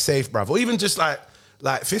 I safe, bruv. Or even just like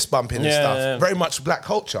fist bumping and stuff. Yeah. Very much black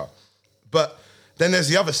culture. But then there's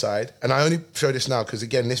the other side, and I only show this now because,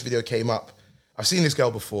 again, this video came up. I've seen this girl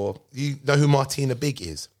before. You know who Martina Big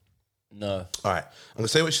is? No. All right. I'm going to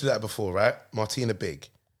say what she did that before, right? Martina Big.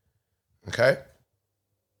 Okay?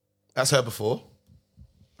 That's her before.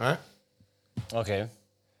 Right? Okay.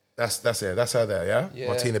 That's it. That's her there, yeah? Yeah.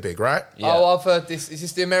 Martina Big, right? Yeah. Oh, I've heard this. Is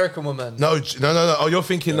this the American woman? No. Oh, you're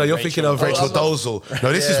thinking of Rachel Dolezal.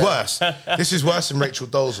 No, this is worse. This is worse than Rachel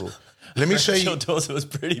Dolezal. Let me show you. Rachel Dawson was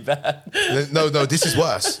pretty bad. No, this is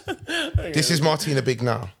worse. This is Martina Big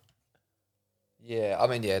now. Yeah, I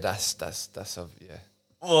mean, yeah, that's yeah.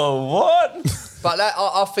 Whoa, what? But that,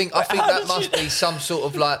 I think how that did must you- be some sort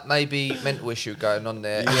of like maybe mental issue going on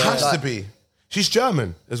there. It has Like, to be. She's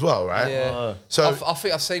German as well, right? Yeah. So I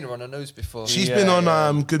think I've seen her on the news before. she's been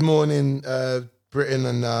on Good Morning Britain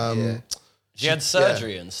and She had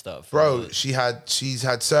surgery and stuff. bro, she's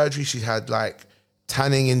had surgery. She's had like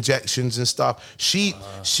tanning injections and stuff. She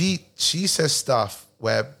says stuff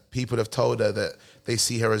where people have told her that they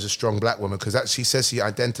see her as a strong black woman, because she says she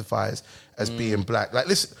identifies as being black. Like,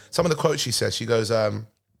 listen, some of the quotes she says, she goes, I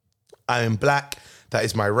am black, that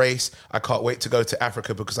is my race. I can't wait to go to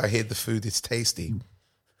Africa because I hear the food is tasty.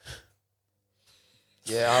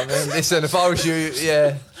 Yeah, I mean, listen, if I was you,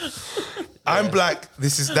 yeah. I'm black,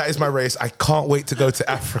 that is my race. I can't wait to go to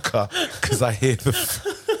Africa because I hear the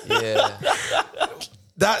food. Yeah.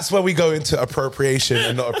 That's where we go into appropriation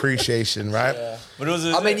and not appreciation, right? Yeah. But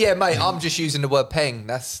also, I mean, yeah, mate, I'm just using the word peng.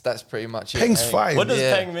 That's pretty much it. Peng's mate. fine. What does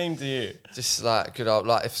peng mean to you? Just like good old,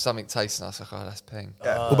 like if something tastes nice, like, oh, that's peng.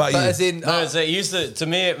 Yeah. What about you? As in, No, so it used to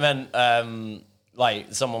me it meant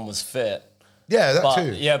like someone was fit. Yeah, that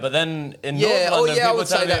too. Yeah, but then in Yeah, North London, I people would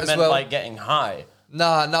tell say me that it as meant well. like getting high.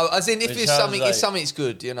 No, as in if Which it's sounds something, like- if something's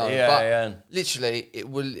good, you know. Yeah, but yeah. literally, it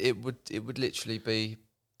would literally be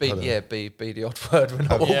the odd word. We're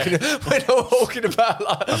not walking about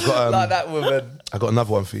like that woman. I got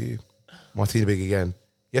another one for you, Martina Big again.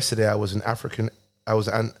 Yesterday, I was with an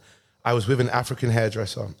African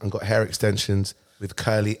hairdresser and got hair extensions with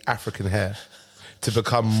curly African hair to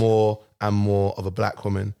become more and more of a black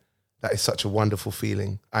woman. That is such a wonderful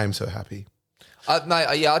feeling. I am so happy. Mate,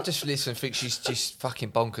 I just listen. Think she's just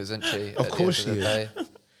fucking bonkers, isn't she? Of course she is, day?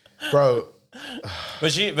 bro.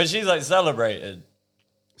 But she's like celebrated.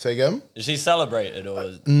 Say again? Is she celebrated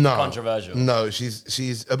or No, controversial? No,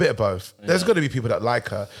 she's a bit of both. There's got to be people that like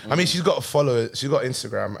her. I mean, she's got a follower. She's got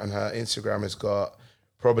Instagram, and her Instagram has got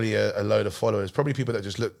probably a load of followers. Probably people that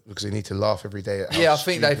just look because they need to laugh every day. At Yeah, I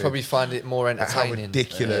think they probably find it more how entertaining.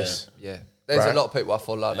 ridiculous. Yeah, there's Right? a lot of people I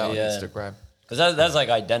follow like that on Instagram. Because that's like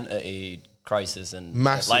identity crisis and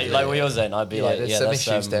Massive. like what you're saying. I'd be Yeah, like, there's yeah, some that's,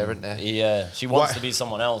 issues there, isn't there? Yeah, she wants Why- to be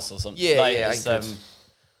someone else or something. Yeah, like, yeah, it's, ain't good.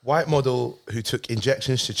 White model who took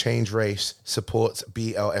injections to change race supports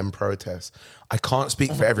BLM protests. I can't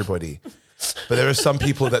speak for everybody, but there are some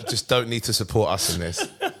people that just don't need to support us in this.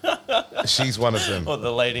 She's one of them. Or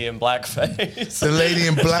the lady in blackface. The lady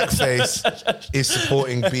in blackface is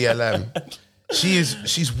supporting BLM.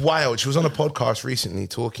 She's wild. She was on a podcast recently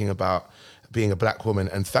talking about being a black woman,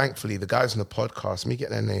 and thankfully the guys on the podcast, let me get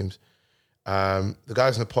their names. The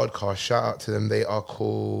guys on the podcast, shout out to them. They are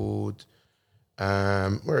called,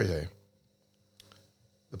 where is they?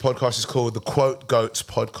 The podcast is called the Quote Goats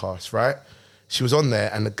Podcast, right? She was on there,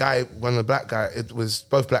 and the guy, one of the black guy, it was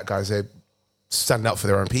both black guys, they standing up for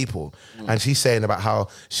their own people. And she's saying about how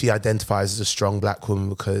she identifies as a strong black woman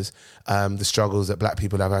because the struggles that black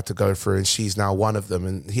people have had to go through, and she's now one of them.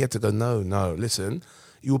 And he had to go, no, listen,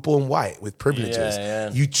 you were born white with privileges. Yeah.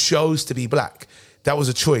 You You chose to be black. That was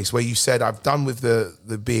a choice where you said, I've done with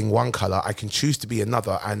the being one color, I can choose to be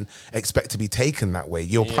another and expect to be taken that way.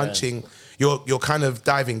 You're punching, you're kind of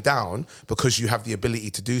diving down because you have the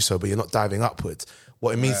ability to do so, but you're not diving upwards.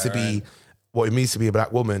 What it means to be a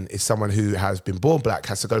black woman is someone who has been born black,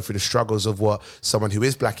 has to go through the struggles of what someone who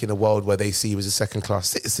is black in a world where they see you as a second-class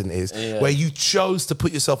citizen is, where you chose to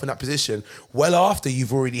put yourself in that position well after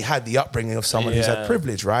you've already had the upbringing of someone who's had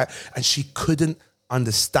privilege, right? And she couldn't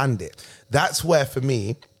understand it. That's where, for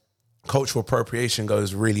me, cultural appropriation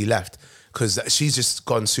goes really left, because she's just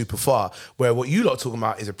gone super far. Where what you lot are talking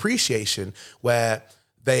about is appreciation, where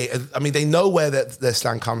they know where their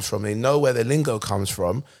slang comes from, they know where their lingo comes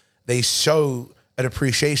from. They show an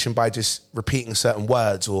appreciation by just repeating certain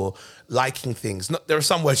words or liking things. There are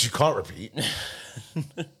some words you can't repeat.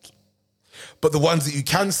 But the ones that you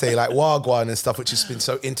can say, like Wagwan and stuff, which has been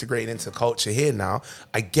so integrated into culture here now,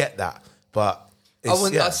 I get that. But I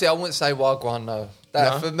wouldn't say Wagwan, no.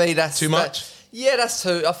 No? For me, that's Too much? That's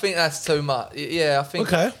too. I think that's too much. Yeah, I think.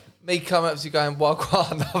 Okay. Me coming up to you going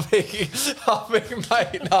Wagwan, I think,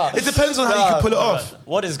 mate, no. It depends on how you can pull it off.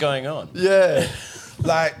 What is going on? Yeah.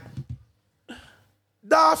 Like,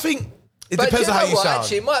 I think it depends on how you sound.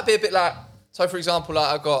 Actually, it might be a bit like. So, for example,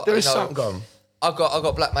 like I got. There is something gone. I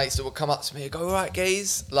got black mates that would come up to me and go, all right,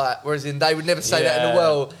 gays. Like, whereas they would never say that in the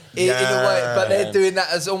world, in a way, but they're doing that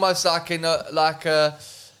as almost like in a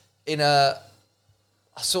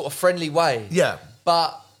sort of friendly way. Yeah.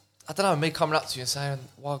 But I don't know, me coming up to you and saying,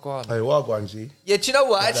 Wagwan. Hey, Wagwan, G. Yeah, do you know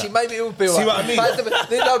what? Actually, maybe it would be See right. what I mean?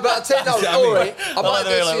 No, but I'll tell you, See what I mean? Ori, I might do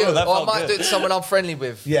it to you, that or I felt might good. do it to someone I'm friendly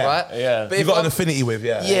with, Yeah. right? Yeah. But You've got an affinity with,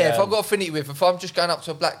 yeah, if I've got affinity with, if I'm just going up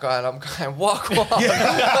to a black guy and I'm going, Wagwan.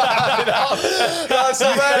 That's a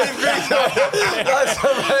random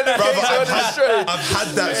Brother, on the street. I've had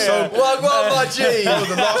that so. Wagwan, my G. Bro,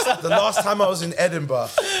 the last time I was in Edinburgh,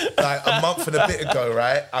 like a month and a bit ago,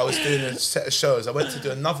 right? I was doing a set of shows. I went to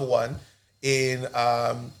do another one in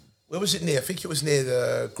where was it near? I think it was near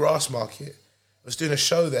the Grass Market. I was doing a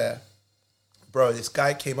show there. Bro, this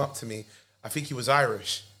guy came up to me. I think he was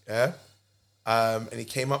Irish, yeah? And he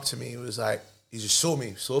came up to me. He was like, He just saw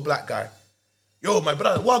a black guy. Yo, my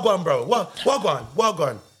brother, wagwan, bro.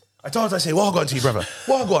 Wagwan. I told him, I say, wagwan to you, brother.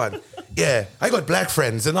 Wagwan. Yeah, I got black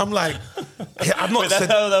friends. And I'm like, I'm not saying...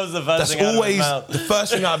 That was the first thing out of his mouth. The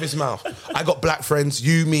first thing out of his mouth. I got black friends,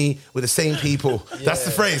 you, me, we're the same people. Yeah. That's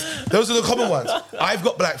the phrase. Those are the common ones. I've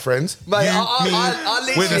got black friends, mate, me,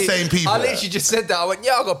 we're the same people. I literally just said that. I went,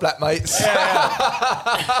 yeah, I got black mates. Yeah.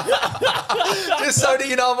 Just so that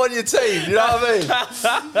you know I'm on your team, you know what I mean?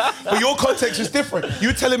 But your context is different. You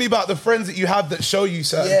were telling me about the friends that you have that show you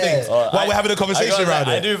certain things while we're having a conversation around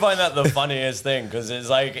it. I do find that the funniest thing, because it's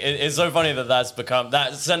like, it's so funny that that's become,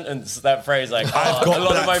 that sentence, that phrase, like, I've got a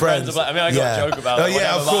lot of my friends are black. I mean, I got a joke about it.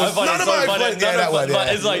 Yeah, of course. None of my friends,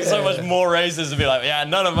 but it's like so much more racist to be like, yeah,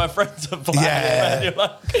 none of my friends are black. Yeah. You're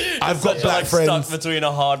like, I've got black friends. Stuck between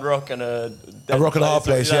a hard rock and a rock and a hard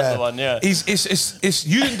place, That's the one, yeah. It's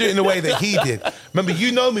you didn't do it in the way that he did. Remember,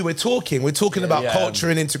 you know me, we're talking about culture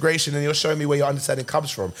and integration, and you're showing me where your understanding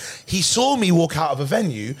comes from. He saw me walk out of a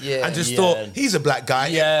venue and just thought, he's a black guy.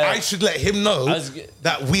 Yeah. I should let him know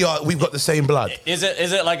that we've got the same blood. Is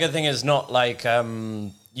it like a thing? It's not like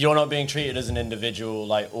you're not being treated as an individual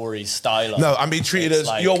like Ori Styler. No, I'm being treated as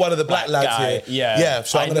like you're one of the black lads guy. here. Yeah.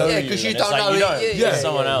 So I'm gonna because you don't know you're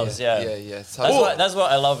someone else. Yeah. That's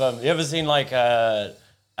what I love. You ever seen like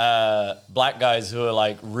black guys who are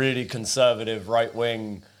like really conservative, right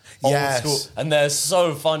wing, old school, and they're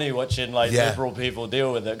so funny watching like liberal people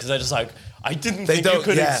deal with it, because they're just like, I didn't think you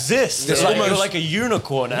could exist. It's like you're like a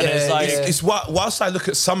unicorn, and it's like it's whilst I look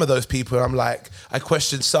at some of those people, I'm like, I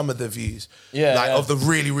question some of the views, of the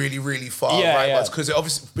really, really, really far right ones, because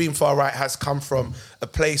obviously being far right has come from a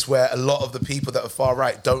place where a lot of the people that are far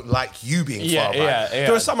right don't like you being far right.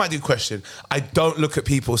 There are some I do question. I don't look at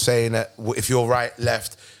people saying that if you're right,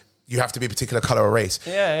 left, you have to be a particular colour or race.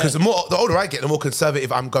 Because the older I get, the more conservative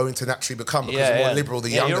I'm going to naturally become, because the more liberal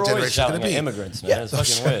the younger generation is going to be. Immigrants, man. It's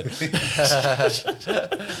fucking weird.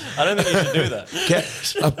 I don't think you should do that.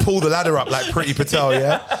 I pull the ladder up like Priti Patel,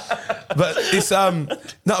 But it's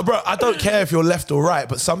no, bro. I don't care if you're left or right,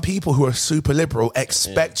 but some people who are super liberal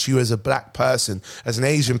expect you as a black person, as an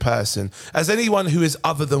Asian person, as anyone who is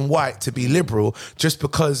other than white to be liberal, just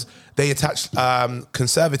because they attach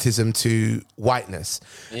conservatism to whiteness.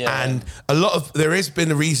 And there has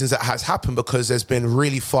been reasons that has happened, because there's been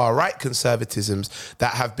really far right conservatisms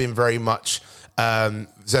that have been very much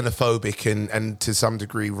xenophobic and to some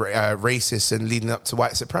degree racist and leading up to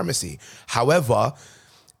white supremacy. However,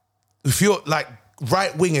 if you're like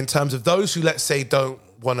right wing in terms of those who, let's say, don't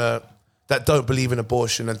believe in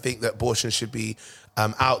abortion and think that abortion should be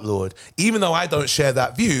outlawed, even though I don't share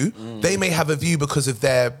that view, they may have a view because of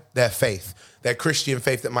their faith, their Christian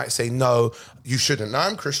faith, that might say, no, you shouldn't. Now,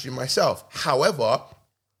 I'm Christian myself. However,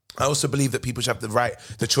 I also believe that people should have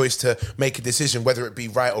the choice to make a decision, whether it be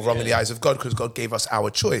right or wrong in the eyes of God, because God gave us our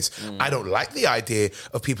choice. I don't like the idea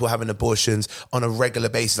of people having abortions on a regular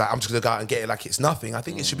basis. Like, I'm just going to go out and get it like it's nothing. I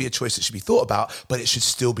think it should be a choice that should be thought about, but it should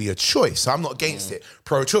still be a choice. So I'm not against it,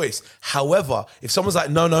 pro-choice. However, if someone's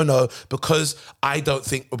like, no, because I don't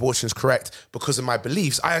think abortion is correct because of my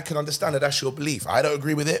beliefs, I can understand that that's your belief. I don't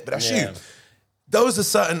agree with it, but that's you. Those are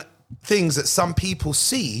certain things that some people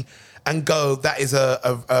see and go, that is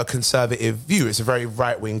a conservative view. It's a very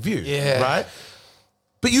right-wing view, right?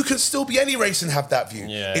 But you can still be any race and have that view.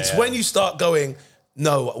 It's when you start going,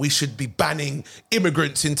 no, we should be banning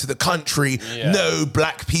immigrants into the country, no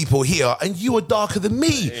black people here, and you are darker than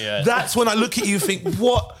me. That's when I look at you and think,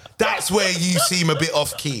 what? That's where you seem a bit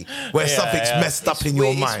off-key, where something's messed up in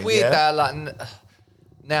your mind. It's weird that, like,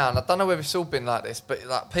 now, and I don't know whether it's all been like this, but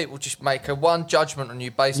like people just make one judgment on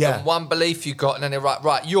you based on one belief you got, and then they're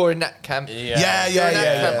right, you're in that camp.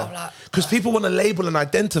 Because people want to label and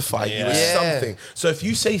identify you as something. So if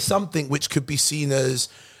you say something which could be seen as,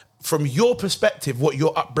 from your perspective, what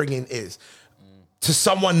your upbringing is, to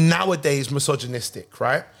someone nowadays misogynistic,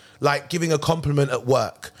 right? Like giving a compliment at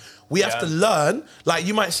work. We have to learn, like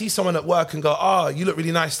you might see someone at work and go, oh, you look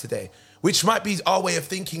really nice today. Which might be our way of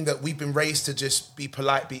thinking that we've been raised to just be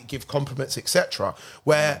polite, give compliments, etc.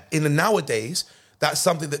 Where in the nowadays, that's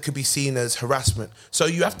something that could be seen as harassment. So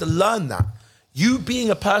you have to learn that. You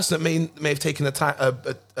being a person that may have taken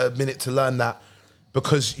a minute to learn that,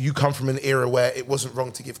 because you come from an era where it wasn't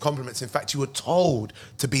wrong to give compliments. In fact, you were told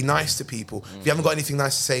to be nice to people. If you haven't got anything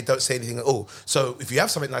nice to say, don't say anything at all. So if you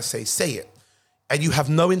have something nice to say it. And you have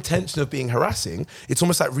no intention of being harassing, it's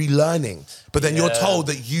almost like relearning. But then you're told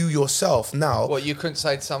that you yourself now... What, you couldn't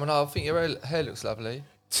say to someone, oh, I think your hair looks lovely?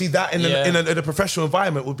 See, that in a professional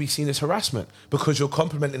environment would be seen as harassment because you're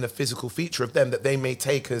complimenting a physical feature of them that they may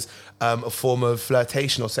take as a form of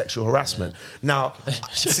flirtation or sexual harassment. Now, do you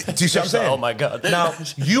see what I'm saying? Oh my God. Now,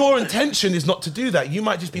 your intention is not to do that. You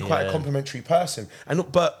might just be quite a complimentary person.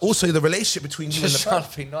 But also the relationship between you and the Just person.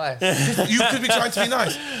 trying to be nice. You could be trying to be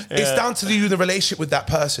nice. It's down to you, the relationship with that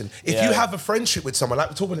person. If you have a friendship with someone,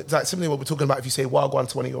 like similarly what we're talking about, if you say Gwan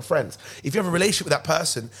to one of your friends, if you have a relationship with that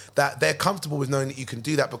person that they're comfortable with knowing that you can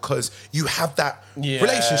do that because you have that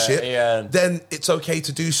relationship, then it's okay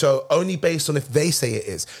to do so only based on if they say it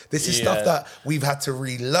is. This is stuff that we've had to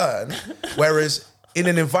relearn. Whereas in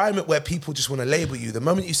an environment where people just want to label you, the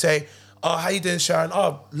moment you say, oh, how you doing, Sharon?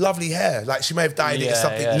 Oh, lovely hair. Like she may have dyed it as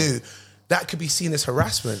something new. That could be seen as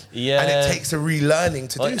harassment. And it takes a relearning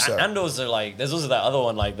to do so. And also, like, there's also that other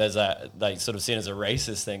one, like, there's that, like, sort of seen as a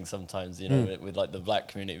racist thing sometimes, you know, with like, the black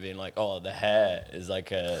community being like, oh, the hair is,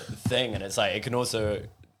 like, a thing. And it's like, it can also,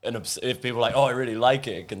 if people are like, oh, I really like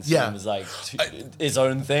it, it can seem as, like, its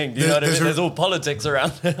own thing. You know what I mean? There's all politics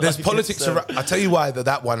around it. There's politics around. I'll tell you why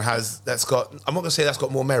that one has, I'm not going to say that's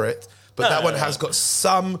got more merit, but that one has got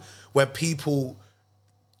some where people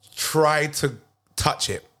try to touch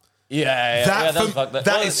it.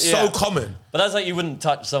 That is so common. But that's like you wouldn't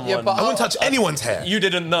touch someone. Yeah, but I wouldn't touch anyone's hair. You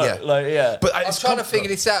didn't know. But I'm trying to figure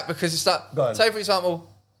this out because it's like, say for example,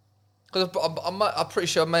 because I'm pretty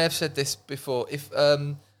sure I may have said this before. If we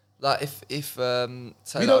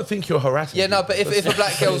don't think you're harassing. Yeah, no, but if a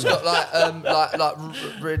black girl's got like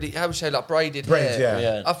really, how would you say, like braided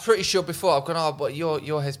hair? I'm pretty sure before I've gone, oh, but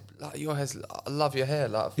your hair's, I love your hair.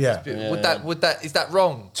 Like, would that is that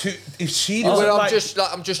wrong? If she doesn't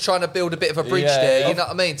I'm just trying to build a bit of a bridge there. You know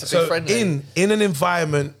what I mean? To be friendly. In an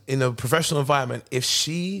environment, in a professional environment, if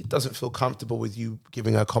she doesn't feel comfortable with you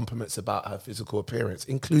giving her compliments about her physical appearance,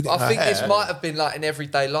 including her hair, this might have been like in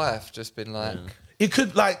everyday life, just been like. It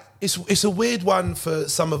could, like, it's a weird one for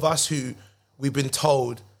some of us who we've been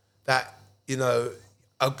told that, you know,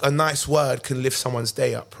 a nice word can lift someone's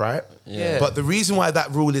day up, right? Yeah. But the reason why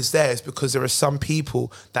that rule is there is because there are some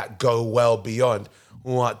people that go well beyond.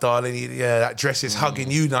 What, darling? Yeah, that dress is hugging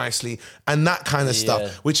you nicely, and that kind of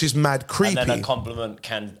stuff, which is mad creepy. And then a compliment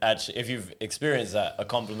can actually, if you've experienced that, a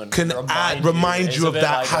compliment can remind you of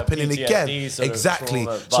that like happening again. Exactly.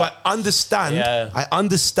 So I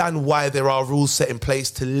understand why there are rules set in place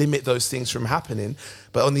to limit those things from happening.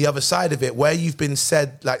 But on the other side of it, where you've been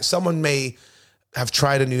said, like someone may have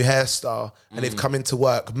tried a new hairstyle and they've come into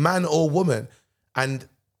work, man or woman, and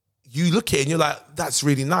you look at it and you're like, that's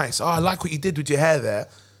really nice. Oh, I like what you did with your hair there.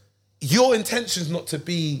 Your intention's not to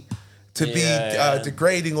be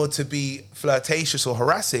degrading or to be flirtatious or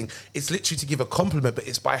harassing. It's literally to give a compliment, but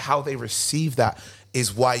it's by how they receive that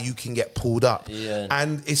is why you can get pulled up. Yeah.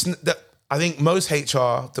 And it's that I think most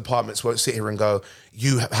HR departments won't sit here and go,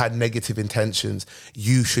 you have had negative intentions,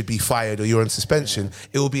 you should be fired or you're on suspension. Yeah.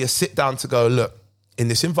 It will be a sit down to go, look, in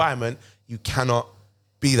this environment, you cannot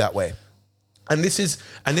be that way. And this is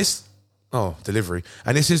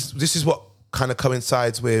what kind of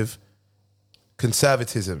coincides with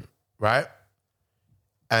conservatism, right?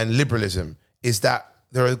 And liberalism, is that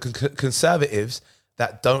there are conservatives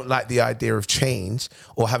that don't like the idea of change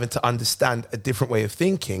or having to understand a different way of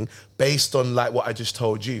thinking based on like what I just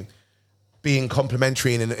told you, being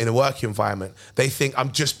complimentary in a work environment. They think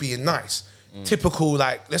I'm just being nice. Typical,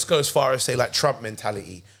 like, let's go as far as say like Trump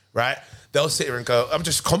mentality, right? They'll sit here and go, I'm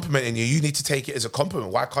just complimenting you. You need to take it as a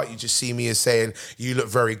compliment. Why can't you just see me as saying, you look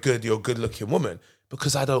very good, you're a good looking woman?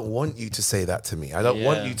 Because I don't want you to say that to me. I don't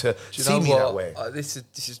want you to see me that way. This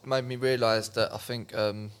has made me realise that I think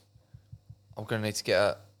I'm going to need to get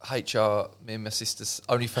a HR, me and my sister's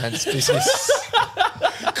OnlyFans business.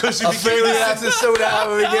 Because I feel we have to sort that out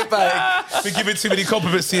when we get back. For giving too many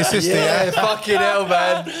compliments to your sister. Yeah, fucking hell,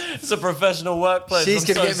 man. It's a professional workplace. She's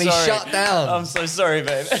going to get me shut down. I'm so sorry,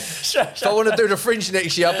 babe. If I want to do the fringe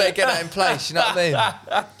next year, I better get that in place. You know what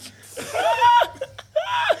I mean?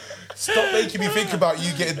 Stop making me think about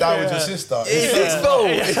you getting down with your sister. It's his fault.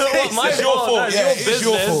 It's your fault. Yeah, it's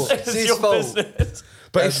your fault. It's his fault.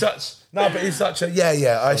 But it's such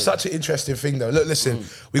it's such an interesting thing though. Look, listen,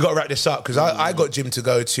 we got to wrap this up because I got gym to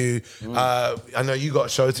go to. I know you got a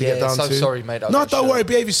show to get down to. Sorry, mate. No, don't worry,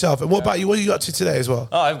 behave yourself. And what about you? What are you up to today as well?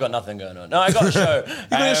 Oh, I've got nothing going on. No, I got a show. You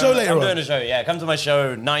got a show later on? I'm doing a show, yeah. Come to my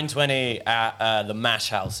show, 9:20 at the Mash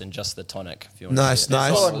House in Just the Tonic. If you want to see it.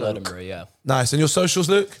 Nice. It's in Edinburgh, yeah. Nice. And your socials,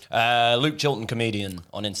 Luke? Luke Chilton Comedian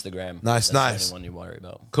on Instagram. Nice. That's the only one you worry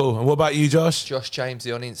about. Cool. And what about you, Josh? Josh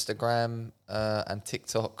Jamesy on Instagram and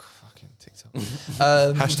TikTok. Fucking TikTok.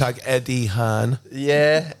 Hashtag Eddie Hearn.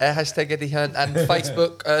 Yeah, hashtag Eddie Hearn. And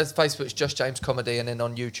Facebook's Josh James Comedy, and then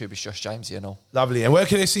on YouTube it's Josh James, Lovely. And where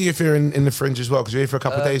can they see you if you're in the Fringe as well? Because you're here for a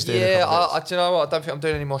couple of days doing do you know what? I don't think I'm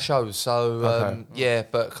doing any more shows. So, Okay.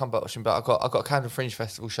 but come back watching. But I've got a Camden Fringe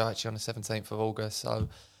Festival show actually on the 17th of August. So,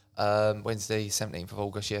 Wednesday, 17th of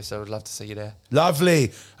August, so I'd love to see you there.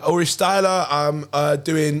 Lovely. Uri Styler, I'm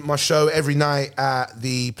doing my show every night at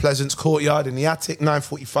the Pleasance Courtyard in the Attic,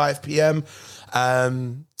 9:45 p.m.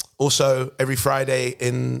 Also, every Friday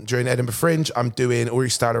during Edinburgh Fringe, I'm doing Uri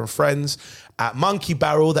Styler and Friends at Monkey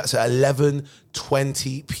Barrel. That's at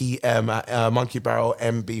 11:20 p.m. at Monkey Barrel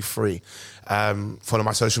MB3. Follow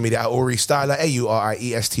my social media at Uri Styler,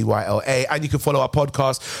 AURIESTYLA. And you can follow our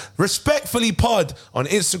podcast, Respectfully Pod, on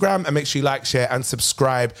Instagram. And make sure you like, share, and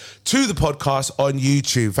subscribe to the podcast on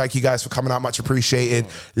YouTube. Thank you guys for coming out. Much appreciated.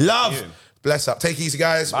 Love. Bless up. Take it easy,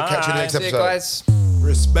 guys. We'll catch you in the next episode. See you guys.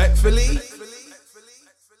 Respectfully.